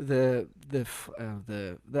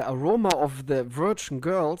aroma of the virgin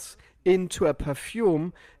girls into a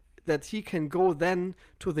perfume that he can go then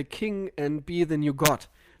to the king and be the new god.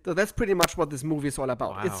 So that's pretty much what this movie is all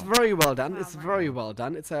about. It's Wow. very well done. Wow, It's wow. very well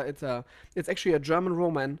done. It's actually a German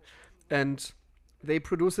Roman, and they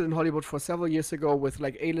produced it in Hollywood for several years ago with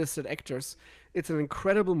like A-listed actors. It's an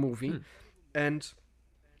incredible movie, and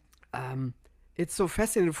it's so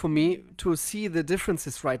fascinating for me to see the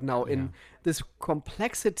differences right now in this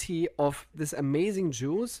complexity of this amazing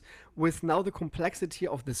juice with now the complexity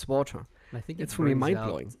of this water. And I think It's it for me brings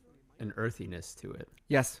mind-blowing. out an earthiness to it,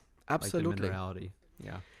 Yes, like the absolutely. minerality.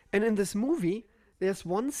 Yeah. And in this movie, there's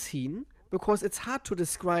one scene because it's hard to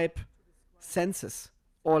describe senses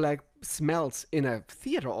or like smells in a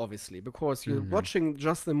theater, obviously, because you're watching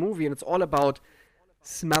just the movie and it's all about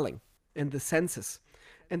smelling and the senses.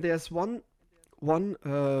 And there's one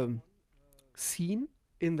scene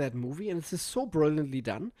in that movie, and it's just so brilliantly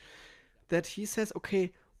done that he says,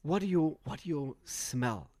 "Okay, what do you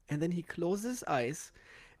smell?" And then he closes his eyes,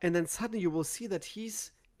 and then suddenly you will see that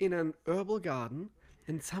he's in an herbal garden,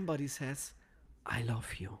 and somebody says, "I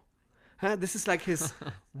love you." Huh? This is like his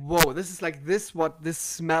whoa, this is like this what this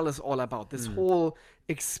smell is all about, this whole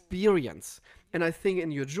experience. And I think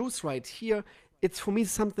in your juice right here, it's for me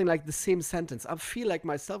something like the same sentence. I feel like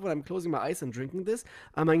myself when I'm closing my eyes and drinking this,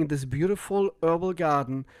 I'm in this beautiful herbal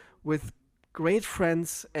garden with great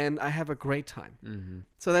friends and I have a great time.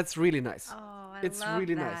 So that's really nice. Oh, I It's love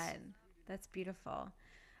really that. nice. That's beautiful.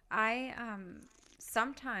 I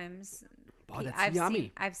sometimes Wow, that's I've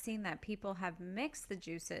yummy. I've seen that people have mixed the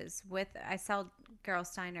juices with. I sell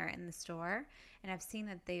Gerolsteiner in the store, and I've seen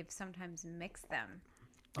that they've sometimes mixed them.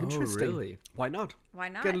 Interesting. Oh, really? Why not? Why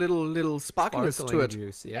not? Get a little sparkliness to Sparkling it.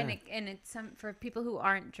 juice. Yeah. And it's some for people who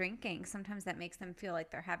aren't drinking. Sometimes that makes them feel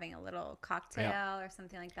like they're having a little cocktail or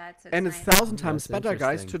something like that. So And nice. it's 1,000 times That's better,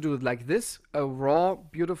 guys, to interesting. do it like this: a raw,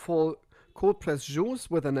 beautiful, cold-pressed juice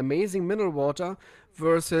with an amazing mineral water,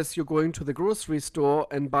 versus you're going to the grocery store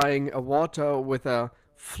and buying a water with a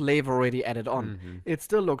flavor already added on. It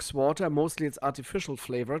still looks water. Mostly, it's artificial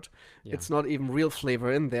flavored. It's not even real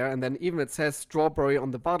flavor in there. And then even it says strawberry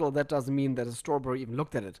on the bottle. That doesn't mean that a strawberry even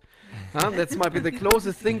looked at it. That might be the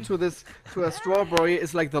closest thing to a strawberry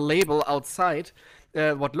is like the label outside.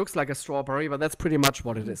 What looks like a strawberry, but that's pretty much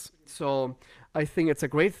what it is. So I think it's a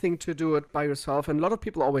great thing to do it by yourself. And a lot of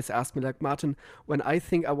people always ask me, like, Martin, when I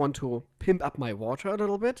think I want to pimp up my water a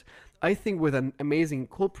little bit, I think with an amazing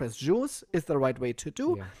cold pressed juice is the right way to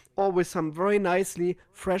do. Yeah. Or with some very nicely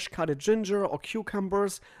fresh cutted ginger or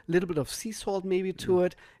cucumbers, a little bit of sea salt maybe to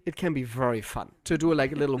it. It can be very fun to do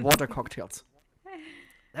like little water cocktails.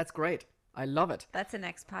 That's great. I love it. That's the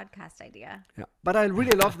next podcast idea. Yeah, but I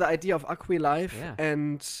really love the idea of Aquilife Yeah.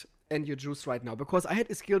 and your juice right now, because I had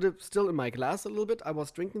Ischilde still in my glass a little bit. I was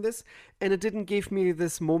drinking this, and it didn't give me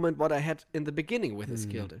this moment what I had in the beginning with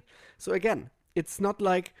Ischilde. So again, it's not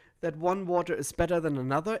like that one water is better than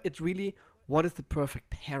another. It's really what is the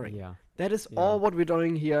perfect pairing. Yeah. That is all what we're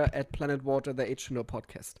doing here at Planet Water, the H2O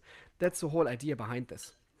podcast. That's the whole idea behind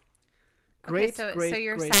this. Great, Okay, great, so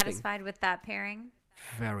you're great thing. satisfied with that pairing?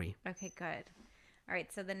 Very. Okay, good. All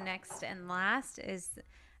right, so the next and last is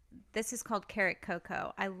this is called Carrot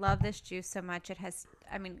Cocoa. I love this juice so much. It has,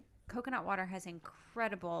 I mean, coconut water has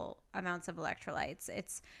incredible amounts of electrolytes.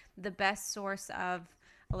 It's the best source of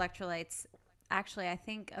electrolytes, actually, I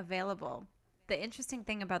think, available. the interesting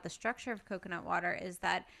thing about the structure of coconut water is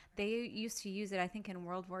that they used to use it, I think, in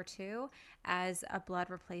World War II as a blood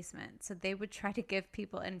replacement. So they would try to give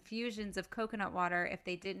people infusions of coconut water if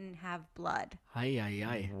they didn't have blood, Aye, aye,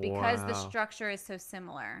 aye. because the Wow. structure is so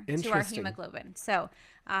similar to our Interesting. hemoglobin. So,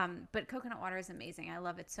 but coconut water is amazing. I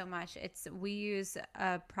love it so much. We use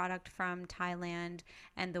a product from Thailand,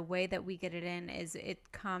 and the way that we get it in is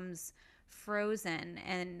it comes frozen,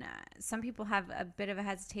 and some people have a bit of a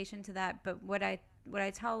hesitation to that. But what I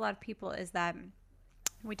tell a lot of people is that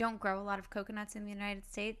we don't grow a lot of coconuts in the United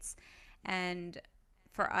States, and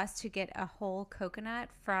for us to get a whole coconut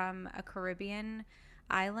from a Caribbean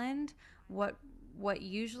island, what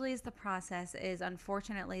usually is the process is,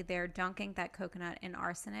 unfortunately, they're dunking that coconut in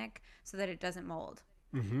arsenic so that it doesn't mold.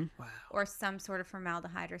 Or some sort of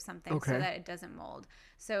formaldehyde or something, Okay. so that it doesn't mold.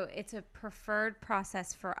 So it's a preferred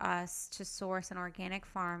process for us to source an organic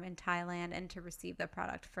farm in Thailand and to receive the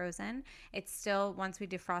product frozen. It's still, once we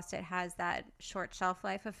defrost it, has that short shelf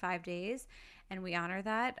life of 5 days, and we honor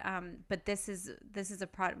that. But this is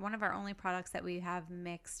one of our only products that we have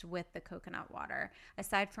mixed with the coconut water,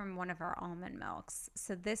 aside from one of our almond milks.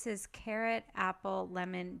 So this is carrot, apple,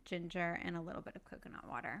 lemon, ginger, and a little bit of coconut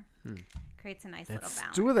water. Creates a nice little Let's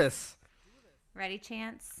balance. do this. Ready,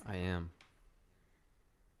 Chance? I am.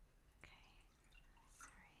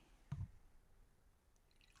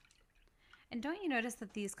 And don't you notice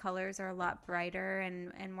that these colors are a lot brighter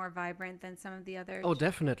and more vibrant than some of the other Oh,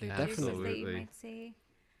 definitely, Yeah, juices definitely. that you Absolutely. might see?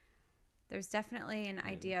 There's definitely an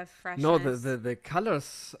idea of freshness. No, the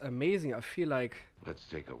color's amazing. I feel like Let's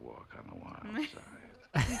take a walk on the wild side.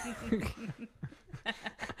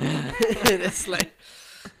 it's like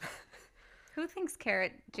Who thinks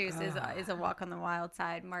carrot juice is a walk on the wild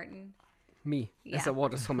side, Martin? me as Yeah. a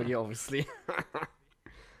water sommelier, obviously.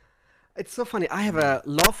 It's so funny. I have a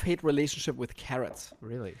love-hate relationship with carrots.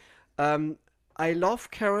 Really? I love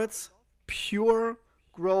carrots, pure,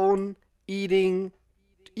 grown, eating,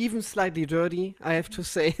 even slightly dirty. I have to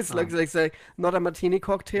say, it's like not a martini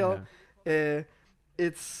cocktail.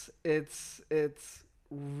 It's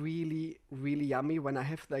really really yummy when I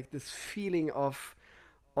have like this feeling of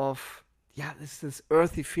this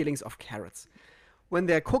earthy feelings of carrots. When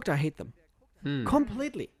they're cooked, I hate them.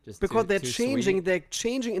 Completely. Just Because too- they're too changing sweet? they're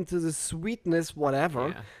changing into the sweetness whatever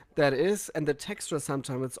Yeah. that is, and the texture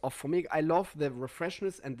sometimes it's off for me. I love the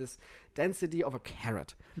refreshness and this density of a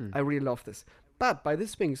carrot. I really love this. But by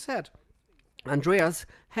this being said, Andreas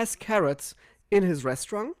has carrots in his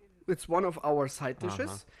restaurant. It's one of our side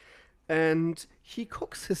dishes. And he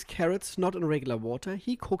cooks his carrots not in regular water,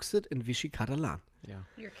 he cooks it in Vichy Catalan. Yeah.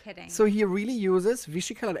 You're kidding. So he really uses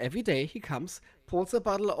Vichy Catalan every day. He comes, pulls a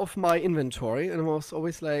bottle of my inventory, and I was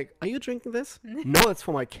always like, "Are you drinking this?" No, it's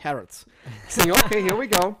for my carrots. He's saying, "Okay, here we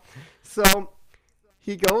go." So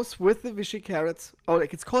he goes with the Vichy carrots. Oh,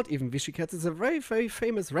 like it's called even Vichy carrots. It's a very, very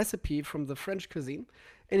famous recipe from the French cuisine,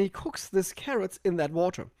 and he cooks this carrots in that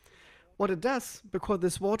water. What it does, because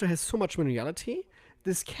this water has so much minerality,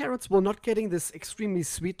 these carrots will not getting this extremely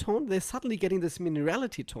sweet tone. They're suddenly getting this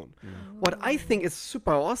minerality tone. What I think is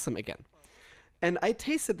super awesome again. And I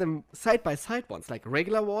tasted them side by side once, like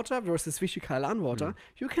regular water versus Vichy Catalan water.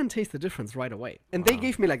 You can taste the difference right away. And they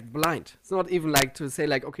gave me like blind. It's not even like to say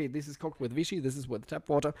like, okay, this is cooked with Vichy, this is with tap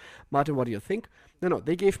water. Martin, what do you think? No,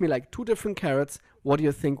 they gave me like 2 different carrots. What do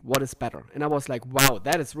you think? What is better? And I was like, wow,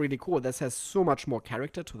 that is really cool. This has so much more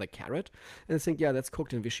character to the carrot. And I think, yeah, that's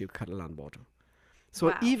cooked in Vichy Catalan water. So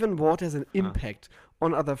Wow. even water has an impact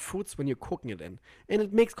on other foods when you're cooking it in. And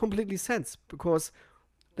it makes completely sense because,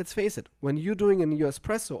 let's face it, when you're doing in your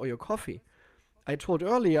espresso or your coffee, I told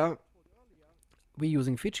earlier, we're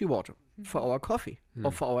using Fiji water for our coffee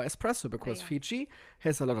or for our espresso because Yeah. Fiji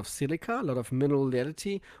has a lot of silica, a lot of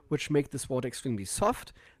minerality, which make this water extremely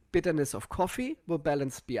soft. Bitterness of coffee will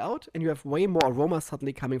balance be out, and you have way more aroma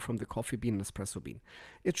suddenly coming from the coffee bean and espresso bean.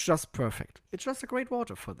 It's just perfect. It's just a great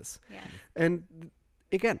water for this. Yes. And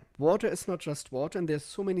again, water is not just water, and there's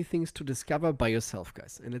so many things to discover by yourself,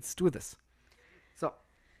 guys. And let's do this. So,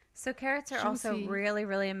 So carrots are also Juicy. really,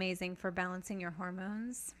 really amazing for balancing your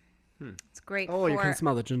hormones. It's great oh, you can for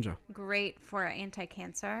smell the ginger. great for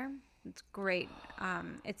anti-cancer. It's great.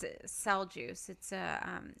 It's a cell juice. It's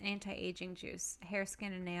a anti-aging juice. Hair,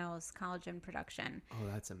 skin, and nails, collagen production. Oh,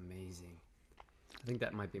 that's amazing. I think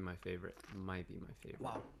that might be my favorite.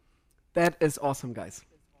 Wow. That is awesome, guys.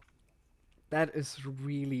 That is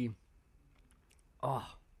really. Oh,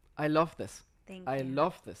 I love this. Thank I you.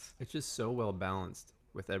 love this. It's just so well balanced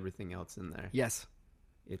with everything else in there. Yes.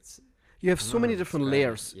 It's You have I so don't know many how to different describe it,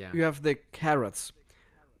 layers. yeah. You have the carrots.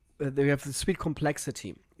 You have the sweet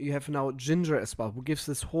complexity. you have now ginger as well, who gives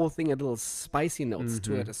this whole thing a little spicy notes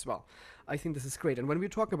to it as well. I think this is great. And when we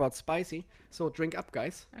talk about spicy, so drink up,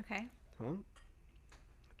 guys. Okay. Huh?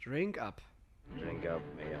 Drink up. Drink up,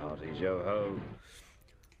 me hearties, yo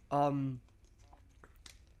ho.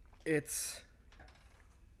 It's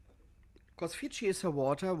because Fiji is a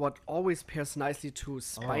water what always pairs nicely to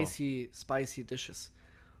spicy dishes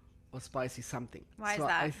or spicy something. Why is so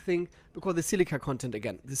that? I think because the silica content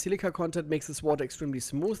again. The silica content makes this water extremely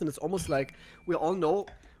smooth, and it's almost like we all know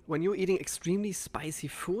when you're eating extremely spicy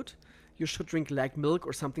food, you should drink like milk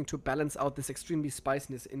or something to balance out this extremely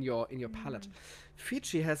spiciness in your palate.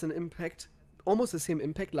 Fiji has an impact, almost the same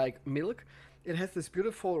impact like milk. It has this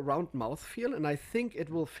beautiful round mouth feel, and I think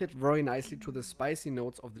it will fit very nicely to the spicy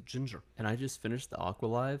notes of the ginger. And I just finished the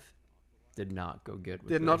Aqualive. Did not go good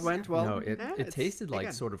with Did not this. went well? No, it It's- tasted like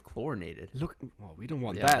again. sort of chlorinated. Look, well, we don't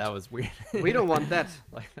want Yeah, that. that was weird. We don't want that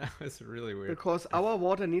Like, that was really weird. because our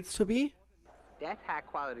water needs to be. That's high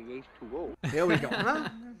quality H2O. There we go. Huh?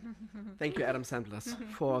 Thank you, Adam Sandlers,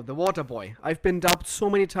 for the water boy. I've been dubbed so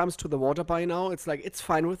many times to the water boy now. It's like, it's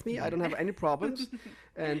fine with me. I don't have any problems.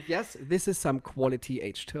 And yes, this is some quality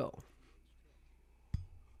H2O.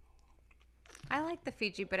 I like the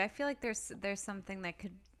Fiji, but I feel like there's something that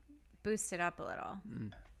could boost it up a little.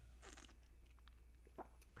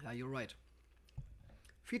 Yeah, you're right.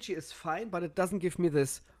 Fiji is fine, but it doesn't give me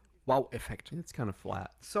this wow effect. It's kind of flat.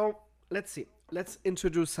 So let's see. Let's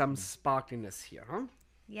introduce some sparkliness here, huh?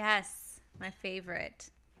 Yes, my favorite.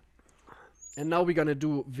 And now we're gonna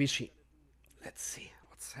do Vichy. Let's see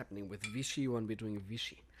what's happening with Vichy when we're doing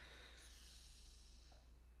Vichy.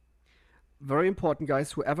 Very important,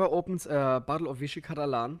 guys. Whoever opens a bottle of Vichy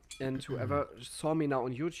Catalan and whoever saw me now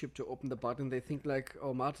on YouTube to open the bottle, they think like,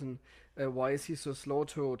 oh, Martin, why is he so slow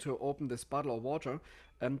to open this bottle of water?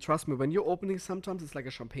 Trust me, when you're opening, sometimes it's like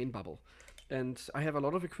a champagne bubble. And I have a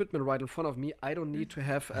lot of equipment right in front of me. I don't need to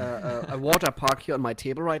have a water park here on my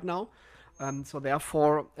table right now. So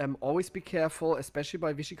therefore, always be careful, especially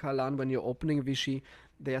by Vichy Catalan when you're opening Vichy.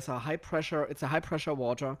 There's a high pressure, it's a high pressure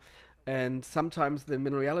water. And sometimes the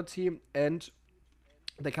minerality and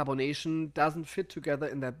the carbonation doesn't fit together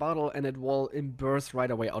in that bottle, and it will burst right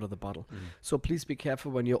away out of the bottle. So please be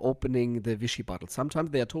careful when you're opening the Vichy bottle. Sometimes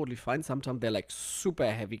they are totally fine. Sometimes they're like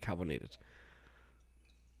super heavy carbonated.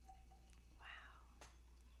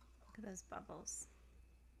 Look at those bubbles.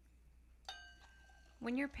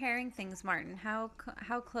 When you're pairing things, Martin, how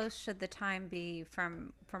close should the time be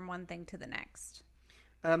from one thing to the next?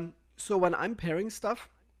 So when I'm pairing stuff,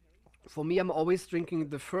 for me, I'm always drinking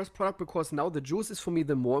the first product because now the juice is for me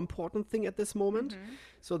the more important thing at this moment.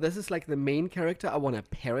 So this is like the main character I want to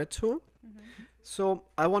pair it to. So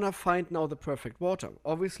I want to find now the perfect water.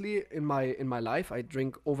 Obviously, in my life, I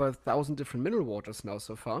drink over 1,000 different mineral waters now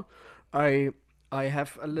so far. I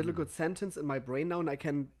have a little good sentence in my brain now, and I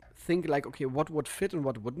can think like, okay, what would fit and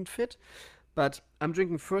what wouldn't fit. But I'm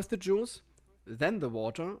drinking first the juice, then the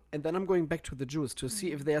water, and then I'm going back to the juice to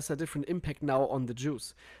see if there's a different impact now on the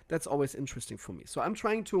juice. That's always interesting for me. So I'm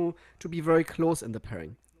trying to be very close in the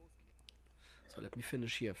pairing. So let me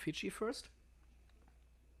finish here. Fiji first.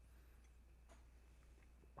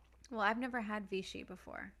 Well, I've never had Vichy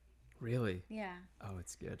before. Really? Yeah, Oh,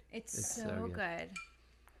 it's good. it's so good.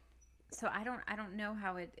 So I don't know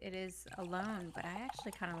how it is alone, but I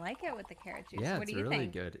actually kind of like it with the carrot juice. Yeah, What it's do you really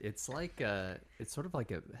think? good. It's like it's sort of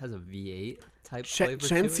like has a V8 type flavor to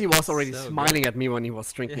Chancy it. was already So good. smiling at me when he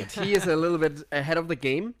was drinking it. He is a little bit ahead of the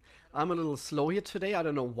game. I'm a little slow here today. I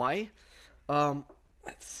don't know why. Let's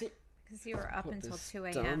see. Because you were up Put until this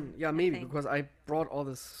 2 down. a.m. Yeah, I maybe think. because I brought all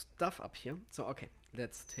this stuff up here. So okay,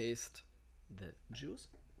 let's taste the juice.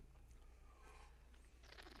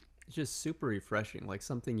 It's just super refreshing, like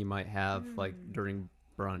something you might have like during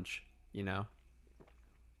brunch, you know?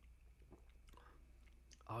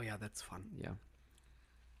 Oh yeah, that's fun. Yeah.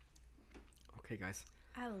 Okay, guys.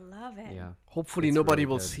 I love it. Yeah. Hopefully It's nobody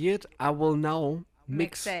really will good. see it. I will now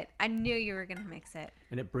Mix it. I knew you were gonna mix it.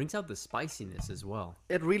 And it brings out the spiciness as well.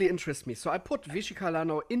 It really interests me. So I put Vichy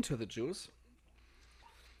Catalano into the juice.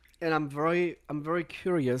 And I'm very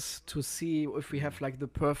curious to see if we have like the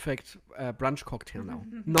perfect brunch cocktail now.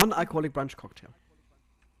 Non-alcoholic brunch cocktail.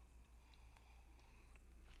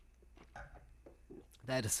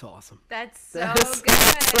 That is so awesome. That's so That is good.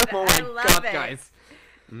 awesome. Oh my I love god, it. guys.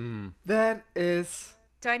 That is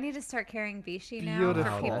Do I need to start carrying Vichy now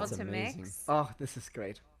Beautiful. for people That's to amazing. mix? this is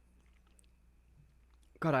great.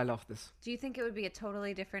 God, I love this. Do you think it would be a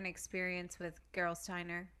totally different experience with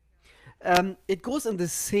Gerolsteiner? It goes in the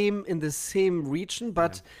same region,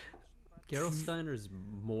 but Gerolsteiner is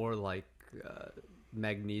more like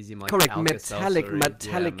magnesium, like correct, Alka-Seltzer. metallic, Yeah,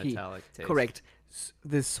 metallic-y. metallic taste. Correct.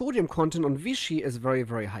 the sodium content on Vichy is very,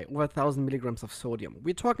 very high, over 1,000 milligrams of sodium.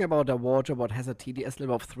 We're talking about a water what has a TDS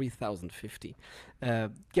level of 3,050.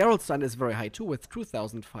 Gerolstein is very high too, with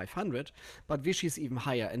 2,500, but Vichy is even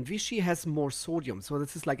higher. And Vichy has more sodium, so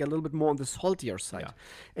this is like a little bit more on the saltier side. Yeah.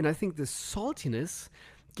 And I think the saltiness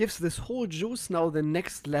gives this whole juice now the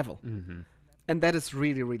next level. And that is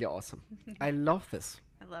really, really awesome. I love this.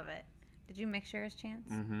 I love it. Did you mix yours, Chance?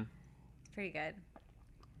 It's pretty good.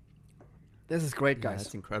 This is great, Yeah, guys.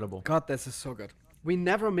 that's incredible. God, this is so good. We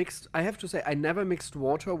never mixed, I have to say, I never mixed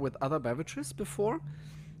water with other beverages before.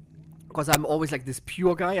 Because I'm always like this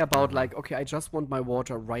pure guy about like, okay, I just want my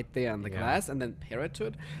water right there in the Yeah. glass and then pair it to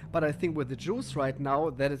it. But I think with the juice right now,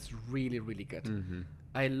 that is really, really good.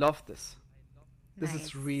 I love this. This Nice.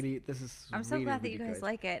 is really, this is I'm so really, glad that really you guys great.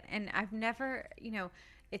 like it. And I've never,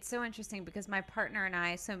 it's so interesting because my partner and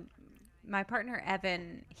I, so my partner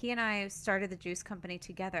Evan, he and I started the juice company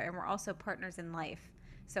together, and we're also partners in life.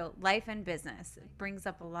 So life and business brings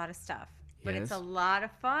up a lot of stuff, but it's a Yes. lot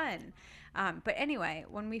of fun. But anyway,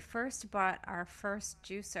 when we first bought our first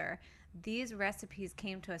juicer, these recipes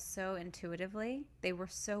came to us so intuitively. They were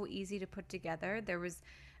so easy to put together.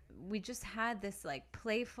 We just had this like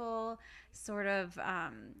playful sort of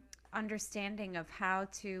understanding of how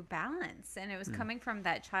to balance, and it was coming from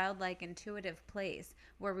that childlike intuitive place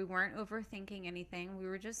where we weren't overthinking anything, we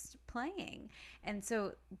were just playing. And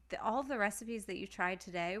so all of the recipes that you tried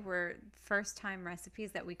today were first time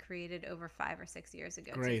recipes that we created over 5 or 6 years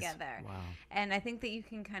ago Great. together. Wow. And I think that you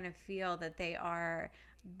can kind of feel that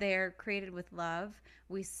they're created with love.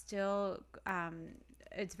 We still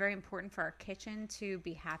it's very important for our kitchen to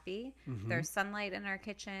be happy. There's sunlight in our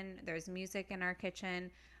kitchen, there's music in our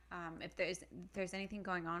kitchen. If there's anything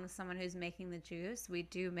going on with someone who's making the juice, we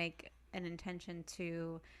do make an intention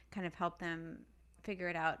to kind of help them figure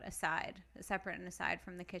it out separate and aside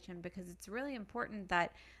from the kitchen, because it's really important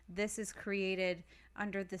that this is created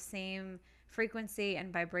under the same frequency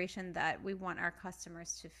and vibration that we want our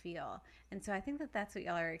customers to feel. And so I think that that's what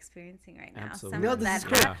y'all are experiencing right now. Absolutely. No, of this that is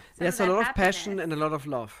great. Yeah. There's a lot of passion and a lot of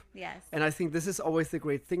love. Yes. And I think this is always the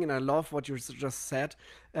great thing, and I love what you just said.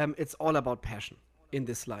 It's all about passion in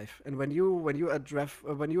this life, and when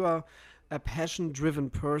you are a passion-driven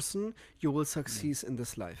person, you will succeed in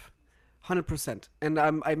this life, 100%. And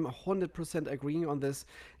I'm 100% agreeing on this.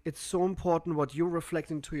 It's so important what you're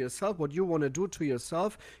reflecting to yourself, what you want to do to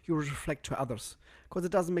yourself, you reflect to others, because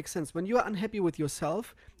it doesn't make sense. When you are unhappy with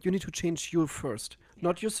yourself, you need to change you first,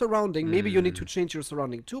 not your surrounding. Maybe you need to change your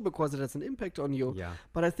surrounding too, because it has an impact on you. Yeah.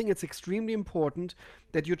 But I think it's extremely important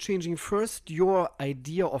that you're changing first your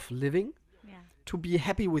idea of living, to be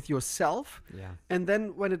happy with yourself. Yeah. And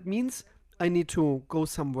then when it means I need to go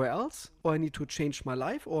somewhere else, or I need to change my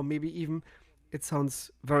life, or maybe even, it sounds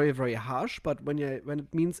very, very harsh, but when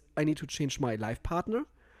it means I need to change my life partner,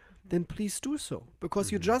 then please do so,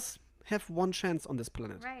 because you just have one chance on this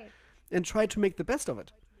planet. Right. And try to make the best of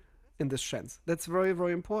it in this chance. That's very,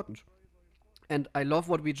 very important. And I love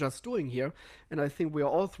what we're just doing here. And I think we are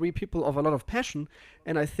all three people of a lot of passion.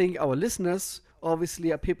 And I think our listeners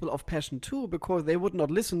obviously are people of passion too, because they would not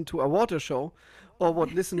listen to a water show or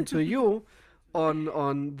would listen to you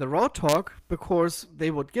on the Raw Talk because they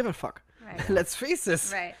would give a fuck. Right. Let's face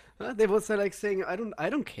this. Right. They would say like saying, I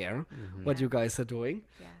don't care what you guys are doing.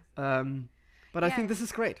 Yeah. But I Yeah. think this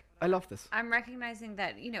is great. I love this. I'm recognizing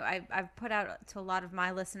that, I've put out to a lot of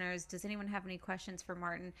my listeners, does anyone have any questions for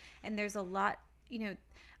Martin? And there's a lot,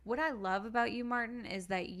 what I love about you, Martin, is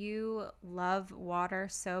that you love water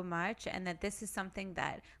so much, and that this is something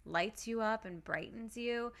that lights you up and brightens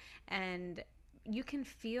you. And you can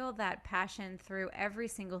feel that passion through every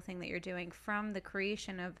single thing that you're doing, from the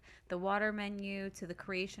creation of the water menu to the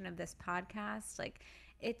creation of this podcast. Like,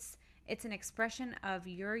 it's an expression of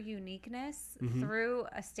your uniqueness through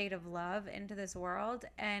a state of love into this world,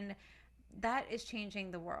 and that is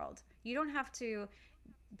changing the world. You don't have to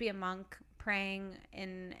be a monk praying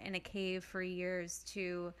in a cave for years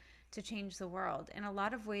to change the world. In a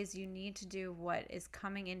lot of ways, you need to do what is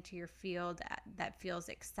coming into your field that feels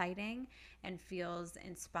exciting and feels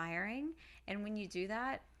inspiring. And when you do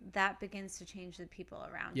that, that begins to change the people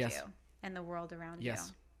around Yes. you and the world around Yes.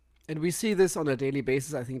 you. And we see this on a daily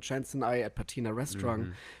basis. I think Chance and I at Patina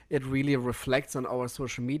Restaurant, it really reflects on our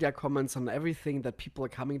social media comments, on everything that people are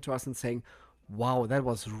coming to us and saying, wow, that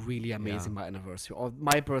was really amazing, my anniversary. Or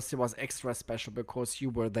my birthday was extra special because you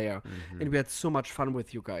were there. And we had so much fun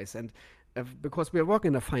with you guys. And because we are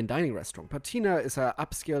working in a fine dining restaurant. Patina is a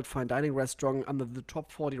upscaled fine dining restaurant under the top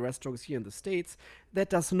 40 restaurants here in the States. That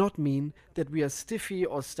does not mean that we are stiffy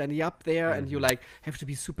or standing up there and you like have to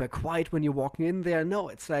be super quiet when you're walking in there. No,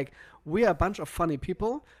 it's like we are a bunch of funny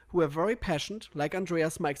people who are very passionate, like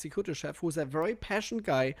Andreas, my executive chef, who's a very passionate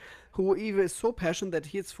guy who even is so passionate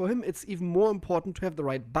that for him it's even more important to have the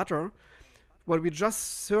right butter, what we're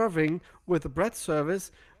just serving with the bread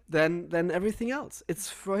service than everything else. It's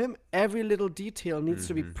for him, every little detail needs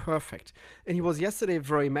to be perfect. And he was yesterday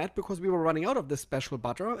very mad because we were running out of this special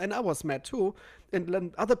butter, and I was mad too. And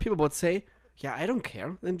then other people would say, yeah, I don't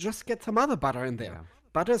care, then just get some other butter in there. Yeah.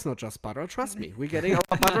 Butter is not just butter, trust me. We're getting our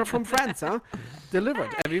butter from France,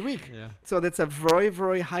 delivered every week. Yeah. So that's a very,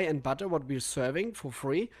 very high-end butter, what we're serving for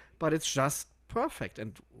free, but it's just perfect.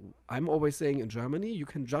 And I'm always saying in Germany, you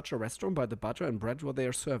can judge a restaurant by the butter and bread what they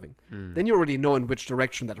are serving. Then you already know in which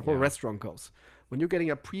direction that whole restaurant goes. When you're getting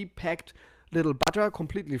a pre-packed little butter,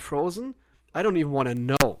 completely frozen, I don't even want to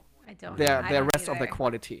know I don't. their I don't rest of the either.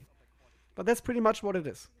 quality. But that's pretty much what it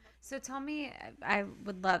is. So tell me, I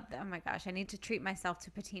would love, oh my gosh, I need to treat myself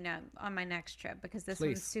to patina on my next trip because this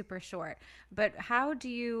one's Please. super short. But how do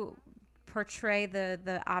you portray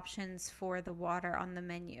the options for the water on the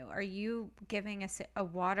menu? Are you giving us a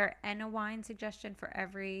water and a wine suggestion for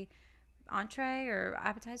every entree or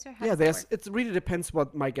appetizer? How Yeah, does that work? it really depends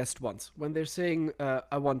what my guest wants. When they're saying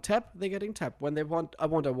I want tap, they're getting tap. When I want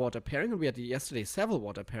a water pairing, and we had yesterday several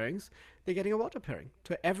water pairings, they're getting a water pairing.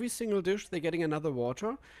 To every single dish, they're getting another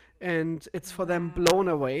water, and it's for them blown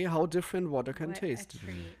away how different water can What a taste.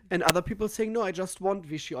 treat. And other people saying, no, I just want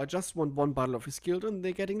Vichy, I just want one bottle of Esquildo, and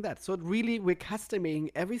they're getting that. So it really, we're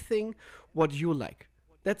customizing everything what you like.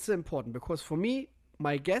 That's important, because for me,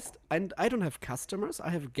 my guest, and I don't have customers, I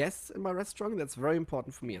have guests in my restaurant. That's very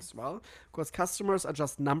important for me as well, because customers are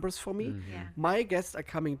just numbers for me. Yeah. My guests are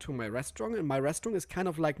coming to my restaurant, and my restaurant is kind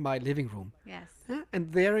of like my living room. Yes. Yeah?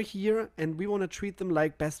 And they're here, and we want to treat them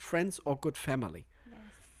like best friends or good family.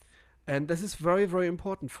 And this is very, very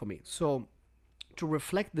important for me. So to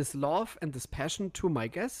reflect this love and this passion to my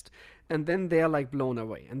guest, and then they're like blown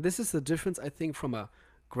away. And this is the difference, I think, from a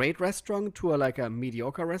great restaurant to a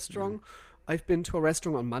mediocre restaurant. I've been to a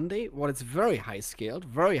restaurant on Monday, what is very high scaled,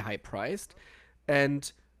 very high priced,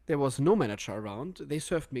 and there was no manager around. They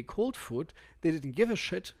served me cold food. They didn't give a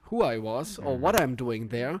shit who I was or what I'm doing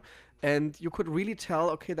there. And you could really tell,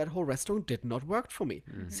 okay, that whole restaurant did not work for me.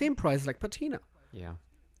 Same price like Patina. Yeah.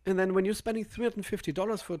 And then when you're spending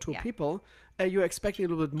 $350 for two Yeah. people, you're expecting a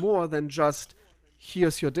little bit more than just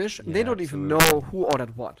here's your dish. And they Yeah, don't even absolutely. know who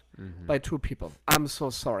ordered what by two people. I'm so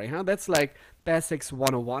sorry. That's like basics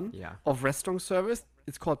 101 Yeah. of restaurant service.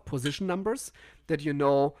 It's called position numbers, that you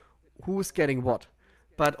know who's getting what.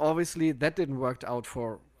 But obviously that didn't work out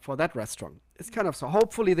for that restaurant. It's kind of so.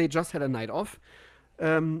 Hopefully they just had a night off.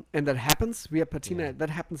 And that happens. We at Patina, that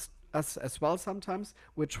happens us as well sometimes.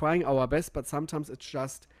 We're trying our best, but sometimes it's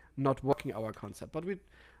just not working our concept. But we,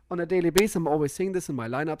 on a daily basis, I'm always saying this in my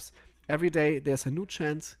lineups. Every day there's a new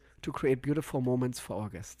chance to create beautiful moments for our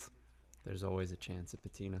guests. There's always a chance at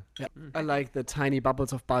Patina. Yeah, I like the tiny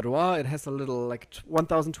bubbles of Badois. It has a little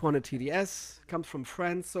 1,200 TDS. Comes from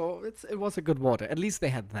France, so it was a good water. At least they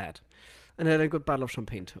had that, and they had a good bottle of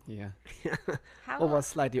champagne too. Yeah.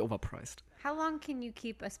 Slightly overpriced. How long can you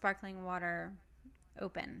keep a sparkling water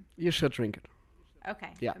open? You should drink it. Okay.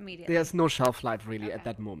 Yeah, Immediately. there's no shelf life really at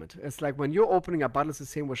that moment. It's like when you're opening a bottle, it's the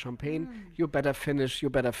same with champagne. You better finish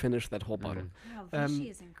that whole bottle. Wow,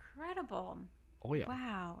 Vichy is incredible. Oh yeah.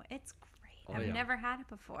 Wow, it's great. Oh, I've yeah. never had it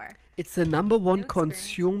before. It's the number one New experiences.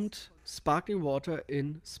 consumed sparkling water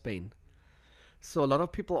in Spain. So a lot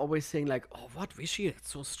of people always saying like, oh, what Vichy?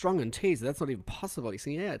 It's so strong in taste. That's not even possible. You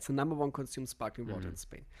say, yeah, it's the number one consumed sparkling water in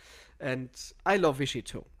Spain. And I love Vichy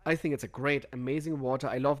too. I think it's a great, amazing water.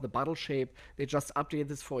 I love the bottle shape. They just updated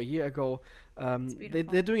this for a year ago.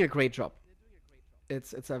 They're doing a great job.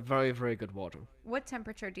 It's a very, very good water. What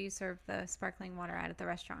temperature do you serve the sparkling water at the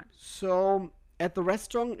restaurant? So at the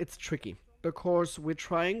restaurant, it's tricky because we're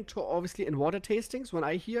trying to obviously in water tastings. When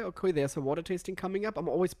I hear, okay, there's a water tasting coming up, I'm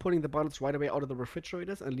always pulling the bottles right away out of the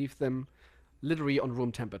refrigerators and leave them literally on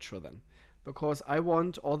room temperature then. Because I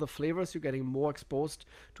want all the flavors, you're getting more exposed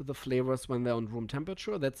to the flavors when they're on room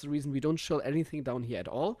temperature. That's the reason we don't chill anything down here at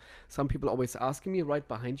all. Some people always asking me right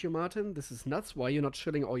behind you, Martin, this is nuts. Why you're not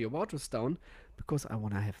chilling all your waters down? Because I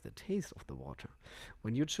want to have the taste of the water.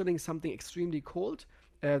 When you're chilling something extremely cold,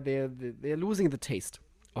 they're losing the taste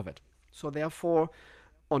of it. So therefore,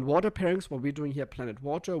 on water pairings, what we're doing here at Planet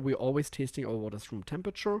Water, we're always tasting our waters room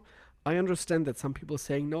temperature. I understand that some people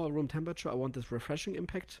saying, no, room temperature, I want this refreshing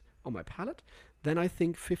impact on my palate. then I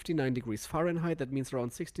think 59 degrees Fahrenheit, that means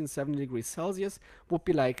around 16, 17 degrees Celsius, would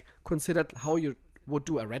be like considered how you would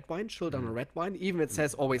do a red wine, chill down a red wine. Even it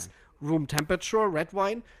says always room temperature red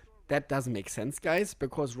wine. That doesn't make sense, guys,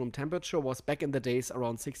 because room temperature was back in the days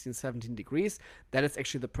around 16, 17 degrees. That is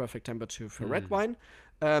actually the perfect temperature for red wine.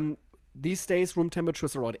 These days, room temperature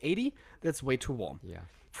is around 80. That's way too warm. Yeah.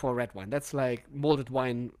 For red wine. That's like molded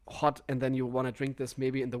wine hot, and then you want to drink this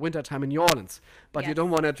maybe in the wintertime in New Orleans. But you Yes. don't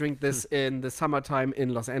want to drink this in the summertime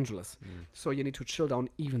in Los Angeles. So you need to chill down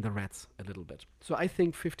even the reds a little bit. So I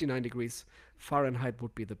think 59 degrees Fahrenheit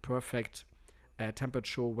would be the perfect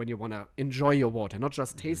temperature when you want to enjoy your water. Not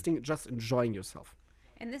just tasting, just enjoying yourself.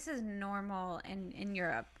 And this is normal in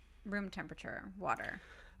Europe, room temperature water.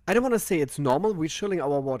 I don't want to say it's normal. We're chilling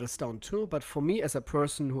our waters down too, but for me, as a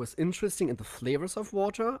person who is interested in the flavors of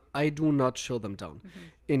water, I do not chill them down.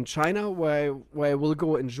 In China, where I will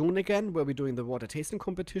go in June again, where we're doing the water tasting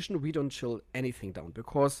competition, we don't chill anything down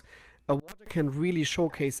because a water can really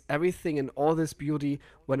showcase everything and all this beauty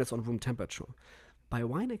when it's on room temperature. By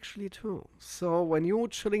wine, actually, too. So when you're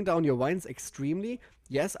chilling down your wines extremely,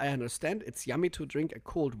 yes, I understand it's yummy to drink a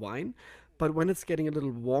cold wine. But when it's getting a little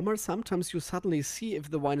warmer, sometimes you suddenly see if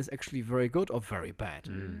the wine is actually very good or very bad.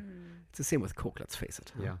 It's the same with Coke, let's face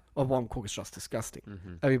it. Yeah. Or warm Coke is just disgusting.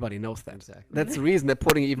 Everybody knows that. Exactly. That's the reason they're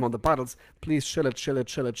putting it even on the bottles. Please chill it, chill it,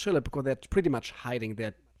 chill it, chill it, because they're pretty much hiding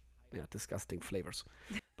their disgusting flavors.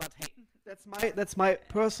 But hey, that's my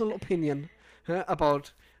personal opinion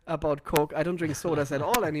about Coke. I don't drink sodas at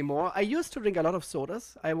all anymore. I used to drink a lot of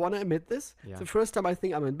sodas. I want to admit this. Yeah. It's the first time I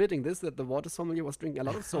think I'm admitting this, that the water sommelier was drinking a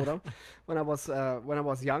lot of soda when I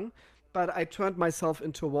was young. But I turned myself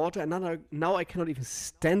into water, and now I cannot even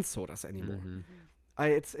stand sodas anymore.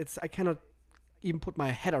 I cannot even put my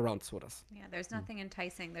head around sodas. Yeah, there's nothing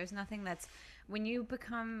enticing. There's nothing that's when you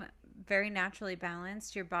become very naturally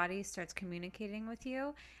balanced, your body starts communicating with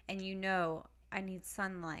you, and you know, I need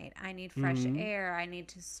sunlight, I need fresh air, I need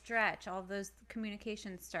to stretch. All of those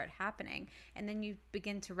communications start happening. And then you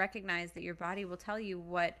begin to recognize that your body will tell you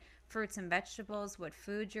what fruits and vegetables, what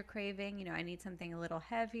foods you're craving. You know, I need something a little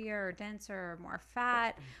heavier or denser or more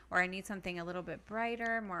fat, or I need something a little bit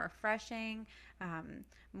brighter, more refreshing,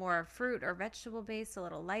 more fruit or vegetable based, a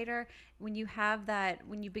little lighter. When you have that,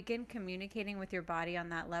 when you begin communicating with your body on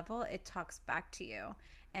that level, it talks back to you.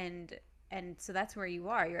 And so that's where you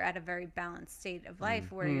are. You're at a very balanced state of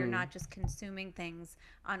life where you're not just consuming things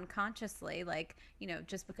unconsciously, like, you know,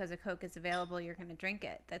 just because a Coke is available, you're going to drink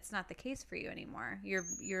it. That's not the case for you anymore.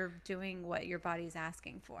 You're doing what your body's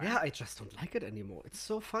asking for. Yeah, I just don't like it anymore. It's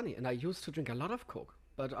so funny. And I used to drink a lot of Coke.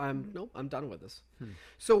 But I'm done with this.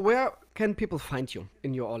 So where can people find you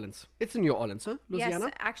in New Orleans? It's in New Orleans, huh, Luciana?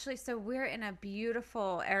 Yes, actually, so we're in a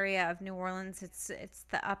beautiful area of New Orleans. It's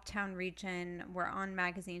the Uptown region. We're on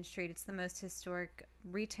Magazine Street. It's the most historic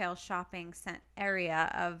retail shopping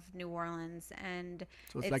area of New Orleans, and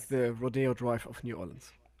So it's like the Rodeo Drive of New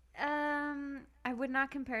Orleans. I would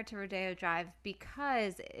not compare it to Rodeo Drive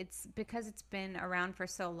because it's been around for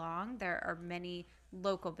so long. There are many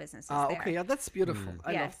local businesses there. Okay, yeah, that's beautiful.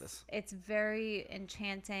 I love this. It's very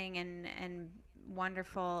enchanting and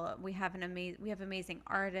wonderful. We have amazing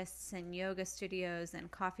artists and yoga studios and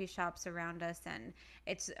coffee shops around us, and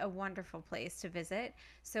it's a wonderful place to visit.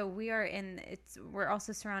 So we're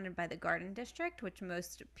also surrounded by the Garden District, which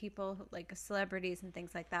most people, like celebrities and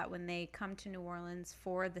things like that, when they come to New Orleans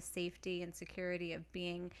for the safety and security of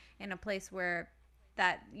being in a place where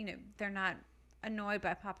that, you know, they're not annoyed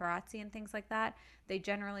by paparazzi and things like that, they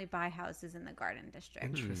generally buy houses in the Garden District.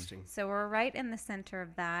 Interesting. So we're right in the center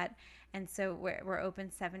of that, and so we're open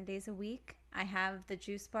 7 days a week. I have the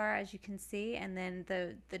juice bar, as you can see, and then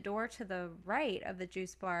the door to the right of the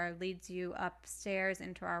juice bar leads you upstairs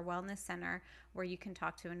into our wellness center, where you can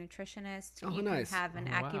talk to a nutritionist. Oh, you nice. can have an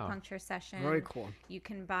Oh, wow. acupuncture session. Very cool. You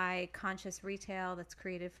can buy conscious retail that's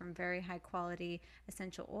created from very high quality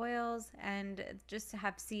essential oils, and just to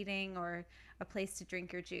have seating or a place to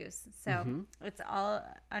drink your juice. So it's all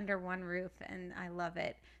under one roof, and I love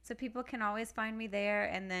it. So people can always find me there,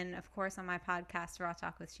 and then of course on my podcast, Raw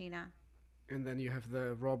Talk with Sheena. And then you have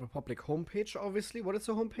the Raw Republic homepage, obviously. What is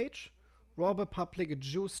the homepage?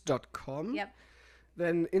 rawrepublicjuice.com. Yep.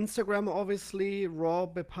 Then Instagram, obviously. Raw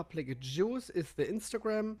Republic Juice is the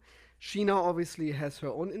Instagram. Sheena obviously has her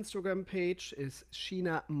own Instagram page, is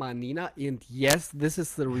Sheena Manina. And yes, this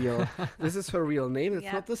is her real name. It's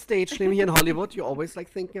Yep. not the stage name here in Hollywood. You always like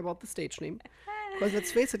thinking about the stage name. Because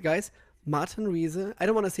let's face it, guys, Martin Riese, I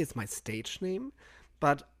don't want to say it's my stage name,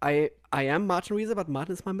 but I am Martin Riese, but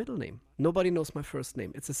Martin is my middle name. Nobody knows my first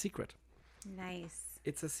name. It's a secret. Nice.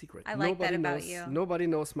 It's a secret. I like that about knows, you. Nobody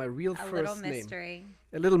knows my real A first little name. mystery.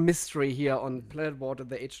 A little mystery here on Planet Water,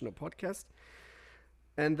 the H&O podcast.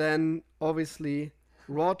 And then, obviously,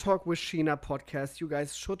 Raw Talk with Sheena podcast. You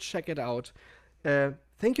guys should check it out.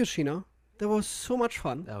 Thank you, Sheena. That was so much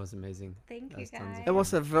fun. That was amazing. Thank That you, was tons of guys. It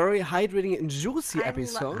was a very hydrating and juicy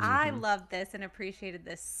episode. I loved this and appreciated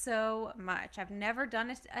this so much. I've never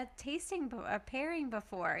done a tasting, a pairing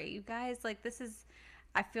before. You guys, like, this is,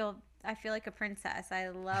 I feel like a princess. I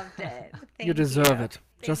loved it. Thank You deserve it.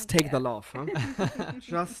 Thank Just take you. the love, huh?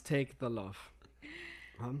 Just take the love.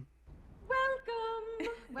 Welcome.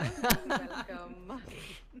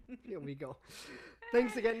 Here we go.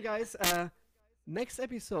 Thanks again, guys. Next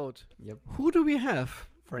episode. Yep. Who do we have?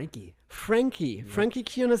 Frankie. Frankie. Frankie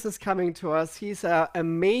Kunis is coming to us. He's an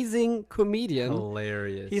amazing comedian.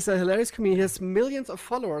 Hilarious. He's a hilarious comedian. He has millions of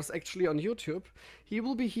followers actually on YouTube. He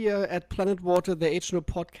will be here at Planet Water, the H&O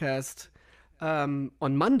podcast, on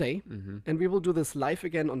Monday. And we will do this live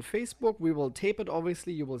again on Facebook. We will tape it,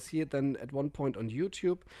 obviously. You will see it then at one point on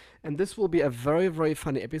YouTube. And this will be a very, very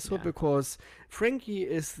funny episode because Frankie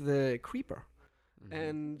is the creeper.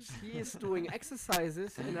 And he is doing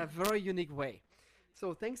exercises in a very unique way.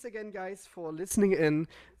 So thanks again, guys, for listening in.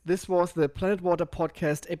 This was the Planet Water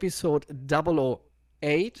Podcast episode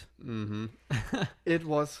 008. It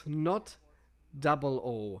was not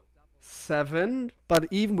 007, but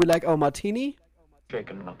even we like our martini.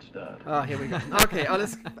 Shaken, not stirred. Ah, here we go. Okay,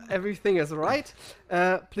 everything is right.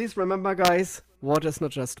 Please remember, guys, water is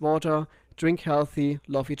not just water. Drink healthy,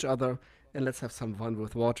 love each other, and let's have some fun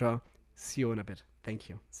with water. See you in a bit. Thank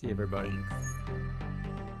you. See everybody.